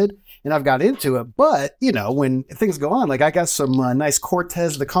one-handed. And I've got into it. But, when things go on, like I got some nice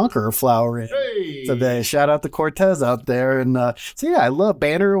Cortez the Conqueror flower in today. Shout out to Cortez out there. And so, yeah, I love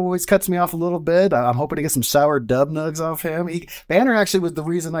Banner. Always cuts me off a little bit. I'm hoping to get some sour dub nugs off him. Banner actually was the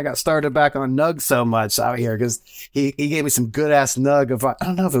reason I got started back on nugs so much out here because he gave me some good-ass nug of, I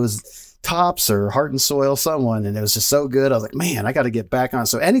don't know if it was Tops or Heart and Soil, someone, and it was just so good. I was like, man, I got to get back on.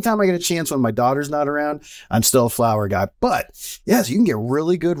 So anytime I get a chance when my daughter's not around, I'm still a flower guy. But yes, you can get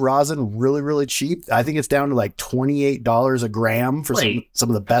really good rosin really, really cheap. I think it's down to like $28 a gram for some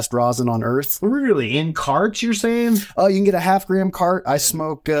of the best rosin on earth. Really? In carts, you're saying? Oh, you can get a half-gram cart. I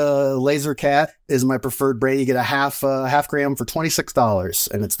smoke Laser Cat is my preferred brand. You get a half gram for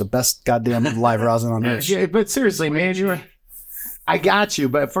 $26, and it's the best goddamn live rosin on earth. Yeah, but seriously, man, I got you.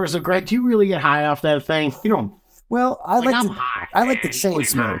 But first of all, Greg, do you really get high off that thing? You don't. Well, I'm high. I like the chain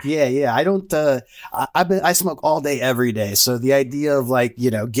smoke. Yeah. I don't. I smoke all day, every day. So the idea of like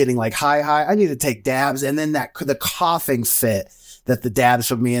getting like high, I need to take dabs, and then the coughing fit that the dabs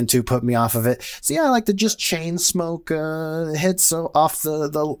put me off of it. So yeah, I like to just chain smoke hits off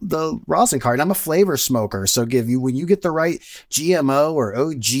the rosin card. And I'm a flavor smoker, so when you get the right GMO or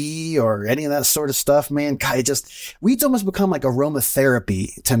OG or any of that sort of stuff, man, weed's almost become like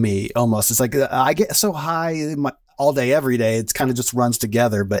aromatherapy to me. Almost, it's like I get so high all day, every day. It's kind of just runs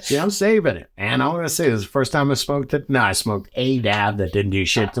together. But see, I'm saving it, and I'm gonna say this is the first time I smoked it. No, I smoked a dab that didn't do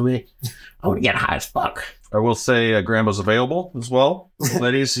shit to me. I want to get high as fuck. I will say Grambo's available as well.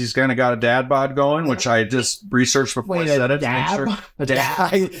 Ladies, he's kind of got a dad bod going, which I just researched before I said it.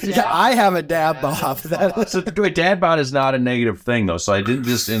 I have a dab bod. So a dad bod is not a negative thing, though. So I didn't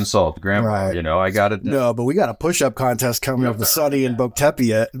just insult the grandpa. Right. I got it. No, but we got a push-up contest coming up with Sunny and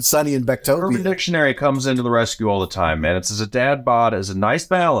Boctopia. Urban Dictionary comes into the rescue all the time, man. It says a dad bod is a nice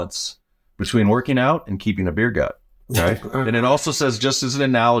balance between working out and keeping a beer gut. Okay? And it also says, just as an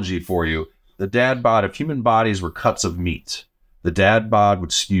analogy for you, the dad bod, if human bodies were cuts of meat, the dad bod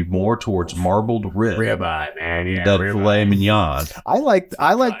would skew more towards marbled ribeye, man. Yeah, the filet mignon. I like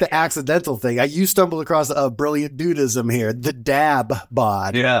the accidental thing. You stumbled across a brilliant dudism here. The dab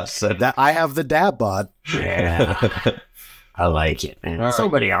bod. Yes, I have the dab bod. Yeah, I like it, man. Right.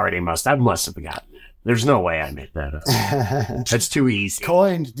 Somebody already must have forgotten it. There's no way I made that up. That's too easy.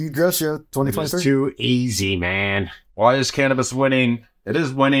 Coined DudeGrows Show 2023. It's too easy, man. Why is cannabis winning? It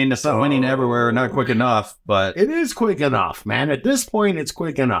is winning. It's not winning everywhere. Not quick enough, but it is quick enough, man. At this point, it's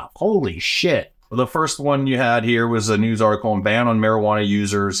quick enough. Holy shit. Well, the first one you had here was a news article on ban on marijuana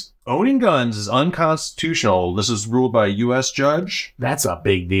users. Owning guns is unconstitutional. This is ruled by a U.S. judge. That's a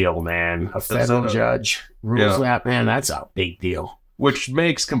big deal, man. A federal judge rules that, man. That's a big deal. Which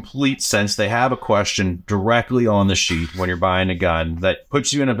makes complete sense. They have a question directly on the sheet when you're buying a gun that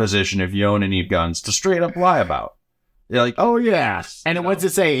puts you in a position, if you own any guns, to straight up lie about. You're like, oh yeah, and what's it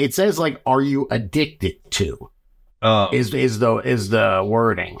say? It says like, "Are you addicted to?" Is the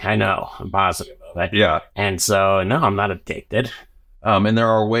wording? I know, I'm positive of it. Yeah, and so no, I'm not addicted. And there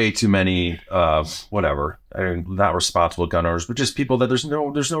are way too many, not responsible gun owners, but just people that there's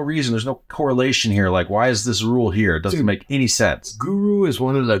no reason, there's no correlation here. Like, why is this rule here? It doesn't make any sense. Guru is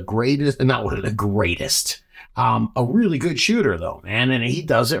one of the greatest, not one of the greatest, a really good shooter though, man, and he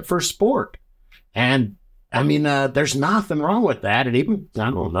does it for sport. And I mean, there's nothing wrong with that. And even, I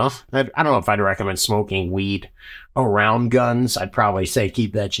don't know if I'd recommend smoking weed around guns. I'd probably say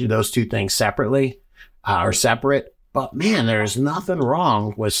keep those two things separately, or separate. But man, there's nothing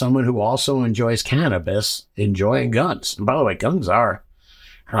wrong with someone who also enjoys cannabis enjoying guns. And by the way, guns are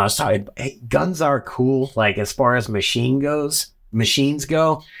cool. Like as far as machines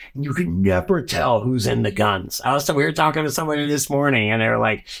go, you can never tell who's in the guns. We were talking to somebody this morning, and they were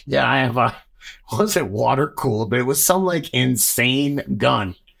like, "Yeah, I have a." Wasn't water cooled, but it was some like insane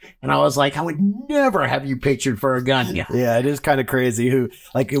gun. And I was like, I would never have you pictured for a gun. Yeah, it is kind of crazy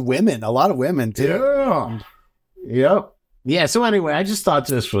a lot of women too. Yeah. Yep. Yeah. So anyway, I just thought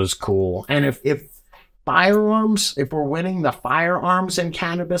this was cool. And if we're winning the firearms and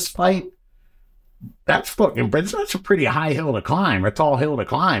cannabis fight, that's a pretty high hill to climb, a tall hill to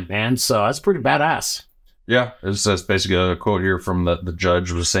climb, man. So that's pretty badass. Yeah, it says basically a quote here from the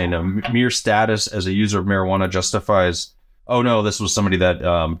judge was saying a mere status as a user of marijuana justifies. Oh no, this was somebody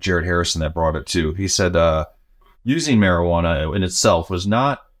that Jared Harrison that brought it to. He said using marijuana in itself was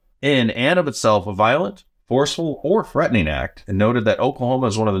not in and of itself a violent, forceful, or threatening act, and noted that Oklahoma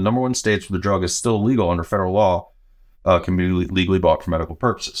is one of the #1 states where the drug is still legal under federal law, can be legally bought for medical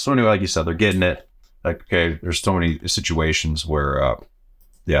purposes. So anyway, like you said, they're getting it. Like, okay, there's so many situations where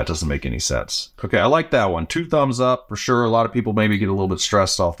yeah, it doesn't make any sense. Okay, I like that one. 2 thumbs up for sure. A lot of people maybe get a little bit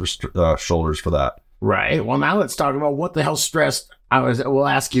stressed off their shoulders for that. Right. Well, now let's talk about what the hell stressed. We'll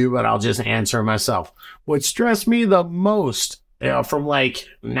ask you, but I'll just answer myself. What stressed me the most, from like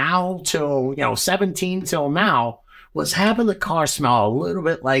now till 17 till now, was having the car smell a little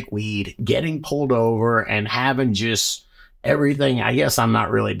bit like weed, getting pulled over, and having just everything. I guess I'm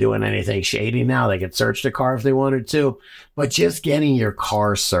not really doing anything shady now. They could search the car if they wanted to, but just getting your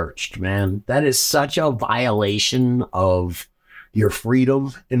car searched, man, that is such a violation of your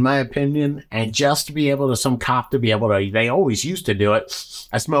freedom, in my opinion. And just to be able to, some cop to be able to, they always used to do it.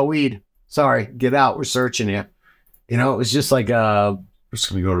 I smell weed. Sorry, get out. We're searching you. You know, it was just like just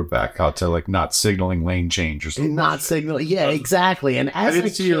gonna go back out to like not signaling lane change or something. not signaling. Yeah, exactly. And as I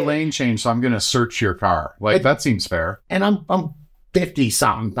didn't see your lane change, so I'm gonna search your car. Like that seems fair. And I'm 50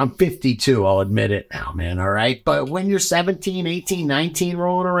 something. I'm 52. I'll admit it now, man. All right. But when you're 17, 18, 19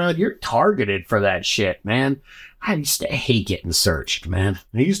 rolling around, you're targeted for that shit, man. I used to hate getting searched, man.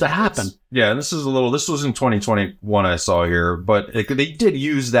 It used to happen. Yeah, this was in 2021 I saw here, but they did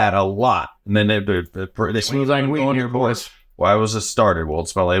use that a lot. And then they Smells like weed in here, boys. Why was it started? Well, it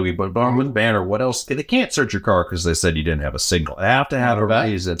smelled like weed, but with banner, what else? They can't search your car because they said you didn't have a signal. They have to have a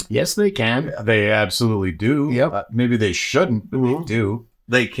reason. Yes, they can. They absolutely do. Yep. Maybe they shouldn't, but they do.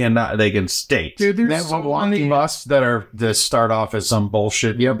 They cannot. They can state. Dude, there's so many of us that start off as some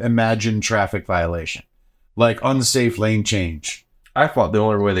bullshit. Imagined traffic violation, like unsafe lane change. I thought the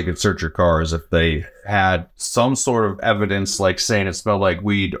only way they could search your car is if they had some sort of evidence, like saying it smelled like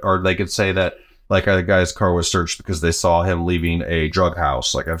weed, or they could say that like a guy's car was searched because they saw him leaving a drug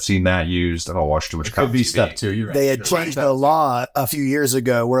house. Like I've seen that used. I don't watch too much. Could be step two. You're right. They had changed the law a few years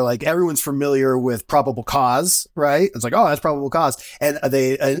ago where like everyone's familiar with probable cause, right? It's like, oh, that's probable cause. And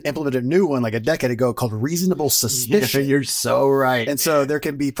they implemented a new one like a decade ago called reasonable suspicion. You're so right. And so there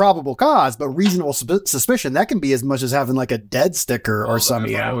can be probable cause, but reasonable suspicion, that can be as much as having like a dead sticker or something.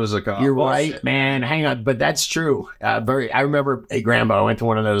 Yeah, it was a cop. You're right, man. Hang on. But that's true. I remember, hey, Grandma, I went to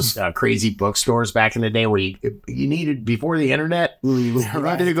one of those crazy bookstores back in the day where you needed, before the internet, you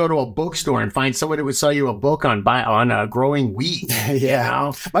needed to go to a bookstore and find someone who would sell you a book on growing wheat. Yeah. You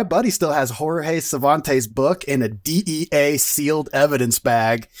know? My buddy still has Jorge Cervantes' book in a DEA sealed evidence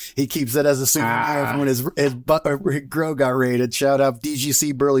bag. He keeps it as a souvenir from when his grow got raided. Shout out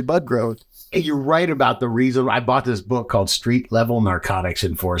DGC Burley Bud Grow. And you're right about the reason. I bought this book called Street Level Narcotics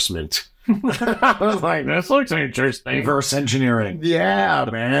Enforcement. I was like, this looks interesting. Reverse engineering. Yeah,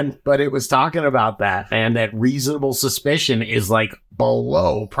 man. But it was talking about that, and that reasonable suspicion is like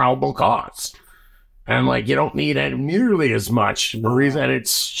below probable cause. And like, you don't need it nearly as much. The reason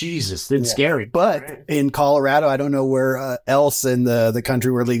it's, Jesus, it's scary. But in Colorado, I don't know where else in the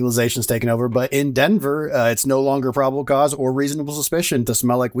country where legalization's taken over, but in Denver, it's no longer probable cause or reasonable suspicion to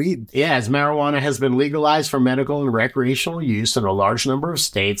smell like weed. Yeah, as marijuana has been legalized for medical and recreational use in a large number of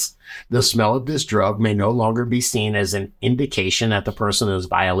states, the smell of this drug may no longer be seen as an indication that the person has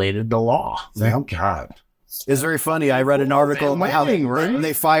violated the law. Thank God. It's very funny. I read an article about how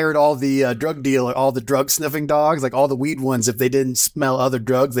they fired all the drug dealer, all the drug sniffing dogs, like all the weed ones. If they didn't smell other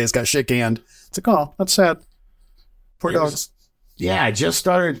drugs, they just got shit canned. It's like, oh, that's sad. Poor dogs. Yeah, I just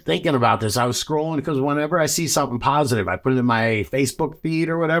started thinking about this. I was scrolling because whenever I see something positive, I put it in my Facebook feed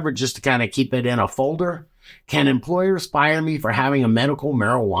or whatever, just to kind of keep it in a folder. Can employers fire me for having a medical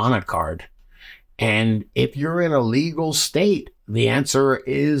marijuana card? And if you're in a legal state, the answer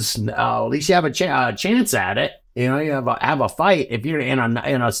is at least you have a chance at it. You know, you have a fight if you're in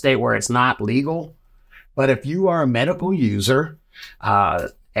a state where it's not legal. But if you are a medical user and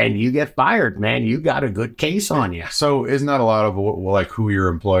you get fired, man, you got a good case on you. So isn't that a lot of like who your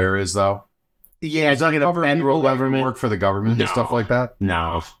employer is, though? Yeah, it's like the federal government. Work for the government and stuff like that?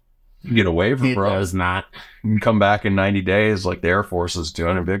 No. You get a waiver, It bro. does not. You can come back in 90 days like the Air Force is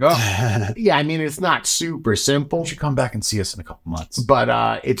doing and be like, oh. Yeah, I mean, it's not super simple. You should come back and see us in a couple months.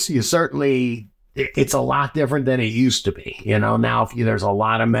 But it's a lot different than it used to be. You know, now there's a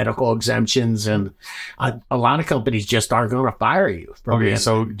lot of medical exemptions, and a lot of companies just aren't going to fire you. Okay,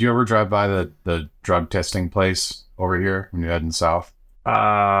 so do you ever drive by the drug testing place over here when you're heading south?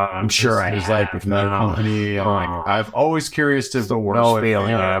 I'm sure There's like another company. I've always curious to the worst feeling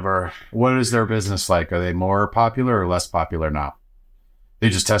ever. What is their business like? Are they more popular or less popular now? They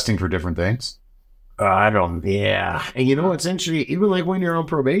just testing for different things? Yeah. And you know what's interesting? Even like when you're on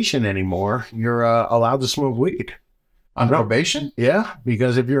probation anymore, you're allowed to smoke weed. On probation? Yeah,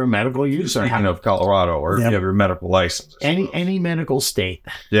 because if you're a medical user. Speaking of Colorado, or if you have your medical license. Any medical state.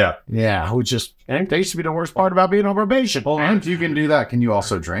 Yeah. Yeah, which just, and that used to be the worst part about being on probation. Well, and if you can do that, can you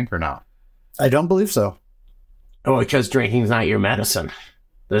also drink or not? I don't believe so. Oh, because drinking's not your medicine.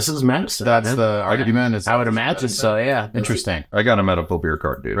 This is medicine. That's the argument. I would imagine so, yeah. Interesting. I got a medical beer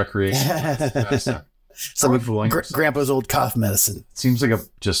card, dude. Recreation. Some grandpa's old cough medicine. Seems like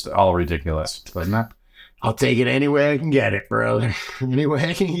just all ridiculous, doesn't it? I'll take it any way I can get it, brother. Any way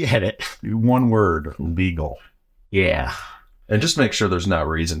I can get it. One word, legal. Yeah. And just make sure there's not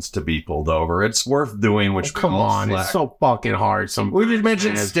reasons to be pulled over. It's worth doing, which come on, it's so fucking hard. We just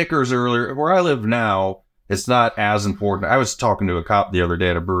mentioned stickers earlier. Where I live now, it's not as important. I was talking to a cop the other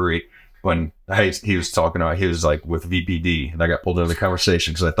day at a brewery when he was talking about, he was like with VPD, and I got pulled into the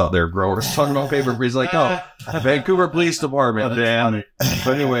conversation because I thought they were growers talking about paper. He's like, "Oh, Vancouver Police Department, man."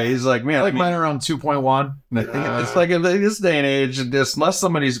 But anyway, he's like, "Man, I like mine around 2.1." It's like in this day and age, just unless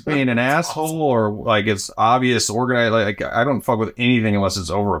somebody's being an asshole or like it's obvious organized, like I don't fuck with anything unless it's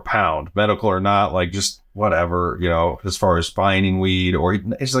over a pound, medical or not. Like just whatever, you know, as far as finding weed, or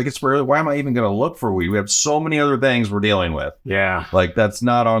it's like, it's really, why am I even going to look for weed? We have so many other things we're dealing with. Yeah. Like that's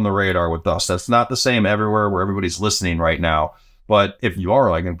not on the radar with us. That's not the same everywhere where everybody's listening right now. But if you are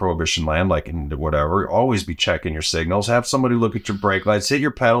like in prohibition land, like in whatever, always be checking your signals. Have somebody look at your brake lights, hit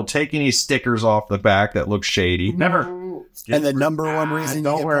your pedal, take any stickers off the back that look shady. Never. And the number one reason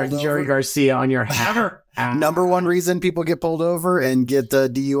don't wear Jerry Garcia on your hat. Number one reason people get pulled over and get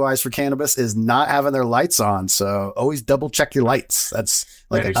DUIs for cannabis is not having their lights on. So always double check your lights. That's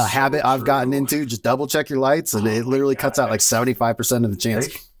like a habit I've gotten into. Just double check your lights, and it literally cuts out like 75% of the chance.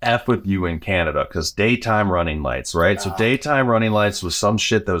 F with you in Canada, because daytime running lights, right? So daytime running lights was some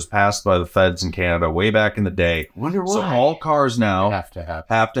shit that was passed by the feds in Canada way back in the day. Wonder why. So all cars now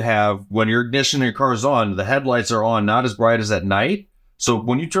have to have when your ignition in your car is on, the headlights are on, not as bright as at night. So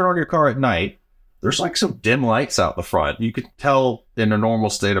when you turn on your car at night, there's like some dim lights out the front. You could tell in a normal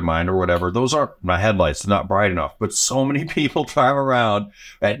state of mind or whatever, those aren't my headlights, they're not bright enough. But so many people drive around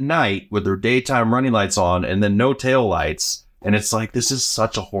at night with their daytime running lights on and then no tail lights. And it's like, this is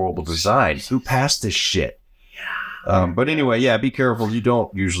such a horrible design. Who passed this shit? But anyway, yeah, be careful. You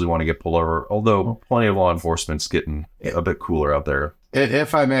don't usually want to get pulled over, although plenty of law enforcement's getting a bit cooler out there.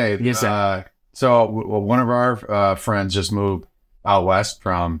 If I may, so one of our friends just moved out west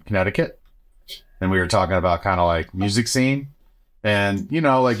from Connecticut, and we were talking about kind of like music scene. And, you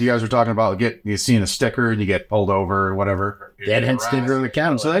know, like you guys were talking about, you seeing a sticker and you get pulled over or whatever. Deadhead sticker in the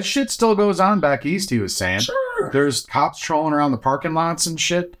county. So that shit still goes on back east, he was saying. Sure. There's cops trolling around the parking lots and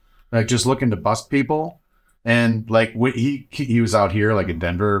shit, like just looking to bust people. And like he was out here, like in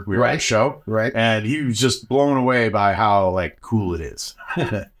Denver, we were at a show. Right. And he was just blown away by how like cool it is.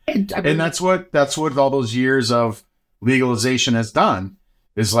 And that's what all those years of legalization has done.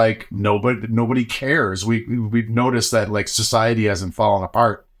 Is like nobody cares. We've noticed that like society hasn't fallen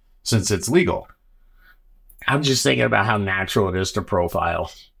apart since it's legal. I'm just thinking about how natural it is to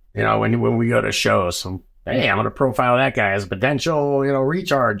profile. You know, when we go to shows, hey, I'm going to profile that guy as a potential, you know,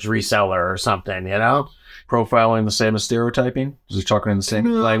 recharge reseller or something, you know? Profiling the same as stereotyping? Is he talking in the same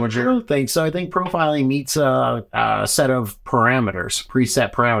language here? I don't think so. I think profiling meets a set of parameters,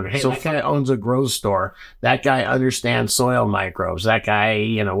 preset parameters. Hey, so that guy owns a grow store. That guy understands soil microbes. That guy,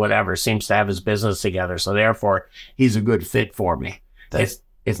 you know, whatever, seems to have his business together. So therefore, he's a good fit for me.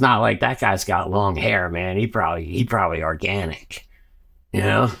 It's not like that guy's got long hair, man. He probably organic, you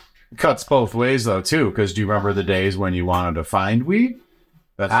know? Cuts both ways though too, because do you remember the days when you wanted to find weed?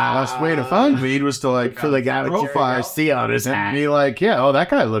 That's the best way to find weed was to like for the guy with Jerry see on his hat. And be like, yeah, oh, that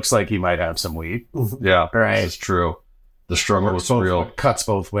guy looks like he might have some weed. Yeah, right. It's true. The struggle was real. Cuts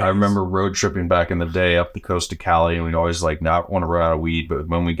both ways. I remember road tripping back in the day up the coast of Cali, and we'd always like not want to run out of weed. But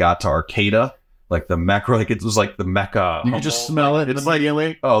when we got to Arcata, like the Mecca, like it was like the Mecca. You could just smell it. It's like,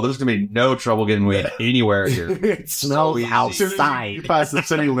 oh, there's gonna be no trouble getting weed anywhere here. It smells outside. You pass the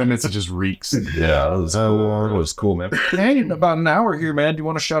city limits, it just reeks. Yeah, it was cool, man. Hey, in about an hour here, man. Do you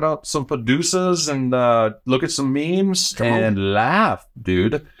want to shout out some producers and look at some memes and laugh,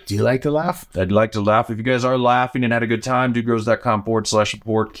 dude? Do you like to laugh? I'd like to laugh. If you guys are laughing and had a good time,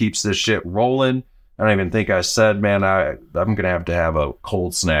 DudeGrows.com/support keeps this shit rolling. I don't even think I said, man, I'm going to have a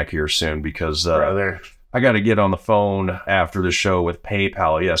cold snack here soon because I got to get on the phone after the show with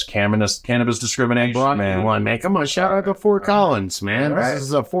PayPal. Yes, cannabis discrimination, man. Come on, shout out to Fort Collins, man. Right. This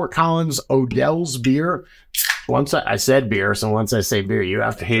is a Fort Collins Odell's beer. Once I said beer, so once I say beer, you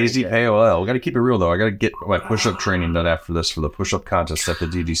have to hazy AOL. We got to keep it real though. I got to get my push-up training done after this for the push-up contest at the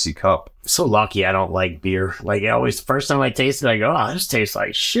DDC Cup. So lucky I don't like beer. Like always, first time I tasted it, I go, oh, this tastes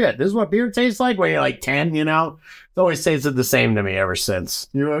like shit. This is what beer tastes like when you're like 10, you know? It's always tasted the same to me ever since.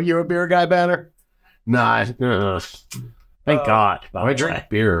 You a beer guy, Banner? Nah. Thank God. I drink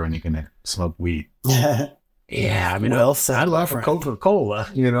beer when you can smoke weed. Yeah, I mean, I love Coca-Cola.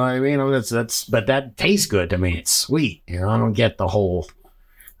 You know what I mean? But that tastes good to me. It's sweet. You know, I don't get the whole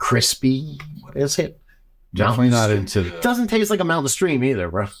crispy. What is it? Definitely not into. It doesn't taste like a Mountain Stream either,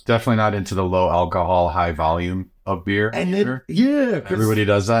 bro. Definitely not into the low alcohol, high volume of beer. And then, yeah, everybody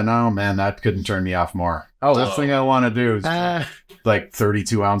does that now. Man, that couldn't turn me off more. Oh, the thing I want to do is like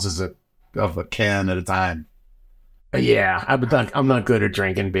 32 ounces of a can at a time. Yeah, I'm not good at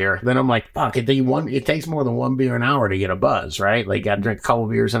drinking beer. Then I'm like, fuck, it takes more than one beer an hour to get a buzz, right? Like, you got to drink a couple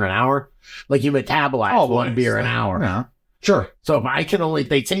beers in an hour. Like, you metabolize one beer an hour. Yeah. Sure. So if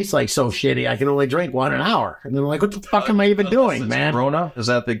they taste like so shitty, I can only drink one an hour. And then I'm like, what the fuck am I even doing, man? Corona? Is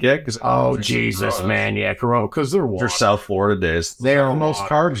that the gig? Oh, Jesus, man. Yeah, Corona. Because they're water. For South Florida days. They're The most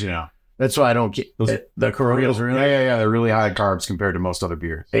carbs, you know. That's why I don't get the Coronas, really. Yeah. They're really high in carbs compared to most other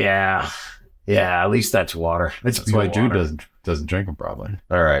beers. Yeah. Yeah, at least that's water. That's why Jude doesn't drink them, probably.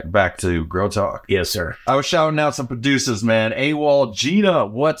 All right, back to Grow Talk. Yes, sir. I was shouting out some producers, man. AWOL Gina,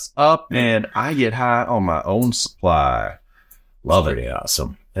 what's up? And I get high on my own supply. Love it. Pretty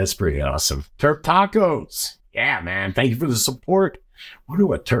awesome. That's pretty awesome. Turp Tacos. Yeah, man. Thank you for the support. Wonder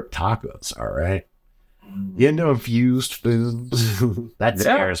what Turp Tacos are, right? You into infused foods? That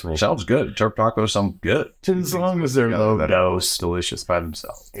scares me. Sounds good. Turp tacos sound good. As long as they're low dose. Delicious by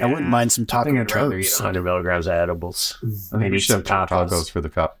themselves. I wouldn't mind some I taco think I'd rather eat turps. 100 milligrams of edibles. I think we should have tacos for the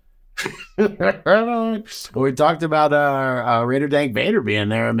cup. We talked about Raider Dank Vader being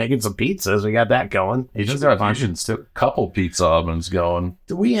there and making some pizzas. We got that going. He just got fusions too. Couple pizza ovens going.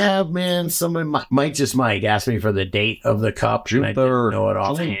 Do we have, man, somebody, Mike asked me for the date of the cup. June and I didn't 3rd. know it June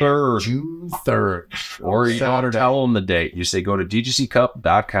offhand. 3rd. June 3rd. Or you don't tell them the date. You say go to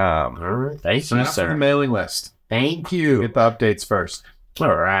dgccup.com. All right. Thank Sign you, up for the sir. mailing list. Thank you. Get the updates first.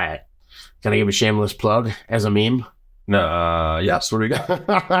 All right. Can I give a shameless plug as a meme? Yes, what do we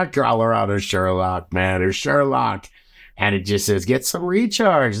got? Colorado Sherlock, man. There's Sherlock. And it just says, get some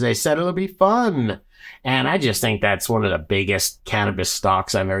recharge. They said it'll be fun. And I just think that's one of the biggest cannabis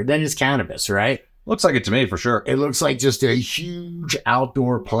stocks I've ever. That is cannabis, right? Looks like it to me for sure. It looks like just a huge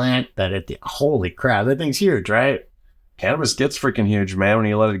outdoor plant holy crap, that thing's huge, right? Cannabis gets freaking huge, man, when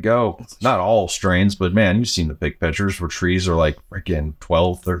you let it go. Not all strains, but man, you've seen the big pictures where trees are like freaking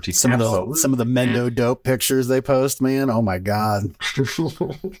 12, 13. Some of the Mendo dope pictures they post, man. Oh my god.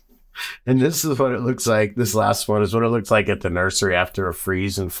 And this is what it looks like. This last one is what it looks like at the nursery after a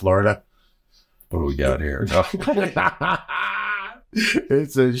freeze in Florida. What do we got here? It's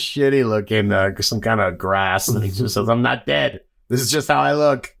a shitty looking, some kind of grass. And he just says, I'm not dead. This is just how I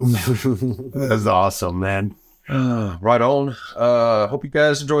look. That's awesome, man. Right on. Hope you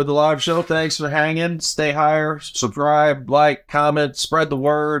guys enjoyed the live show. Thanks for hanging. Stay higher. Subscribe, like, comment, spread the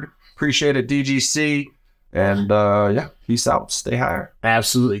word. Appreciate it, DGC. And yeah, peace out. Stay higher.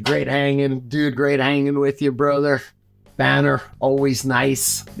 Absolutely. Great hanging. Dude, great hanging with you, brother. Banner, always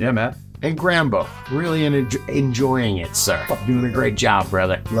nice. Yeah, man. And Grambo, really enjoying it, sir. Doing a great job,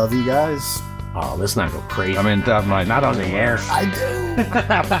 brother. Love you guys. Oh, let's not go crazy. I mean, not on the air. I do.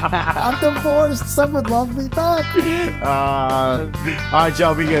 I'm divorced. Someone love me back. All right,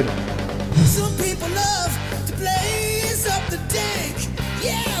 y'all, be good. Some people love to blaze up the dank.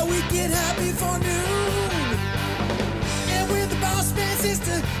 Yeah, we get happy for noon. And when the boss man says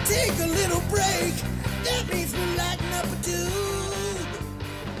to take a little break, that means we're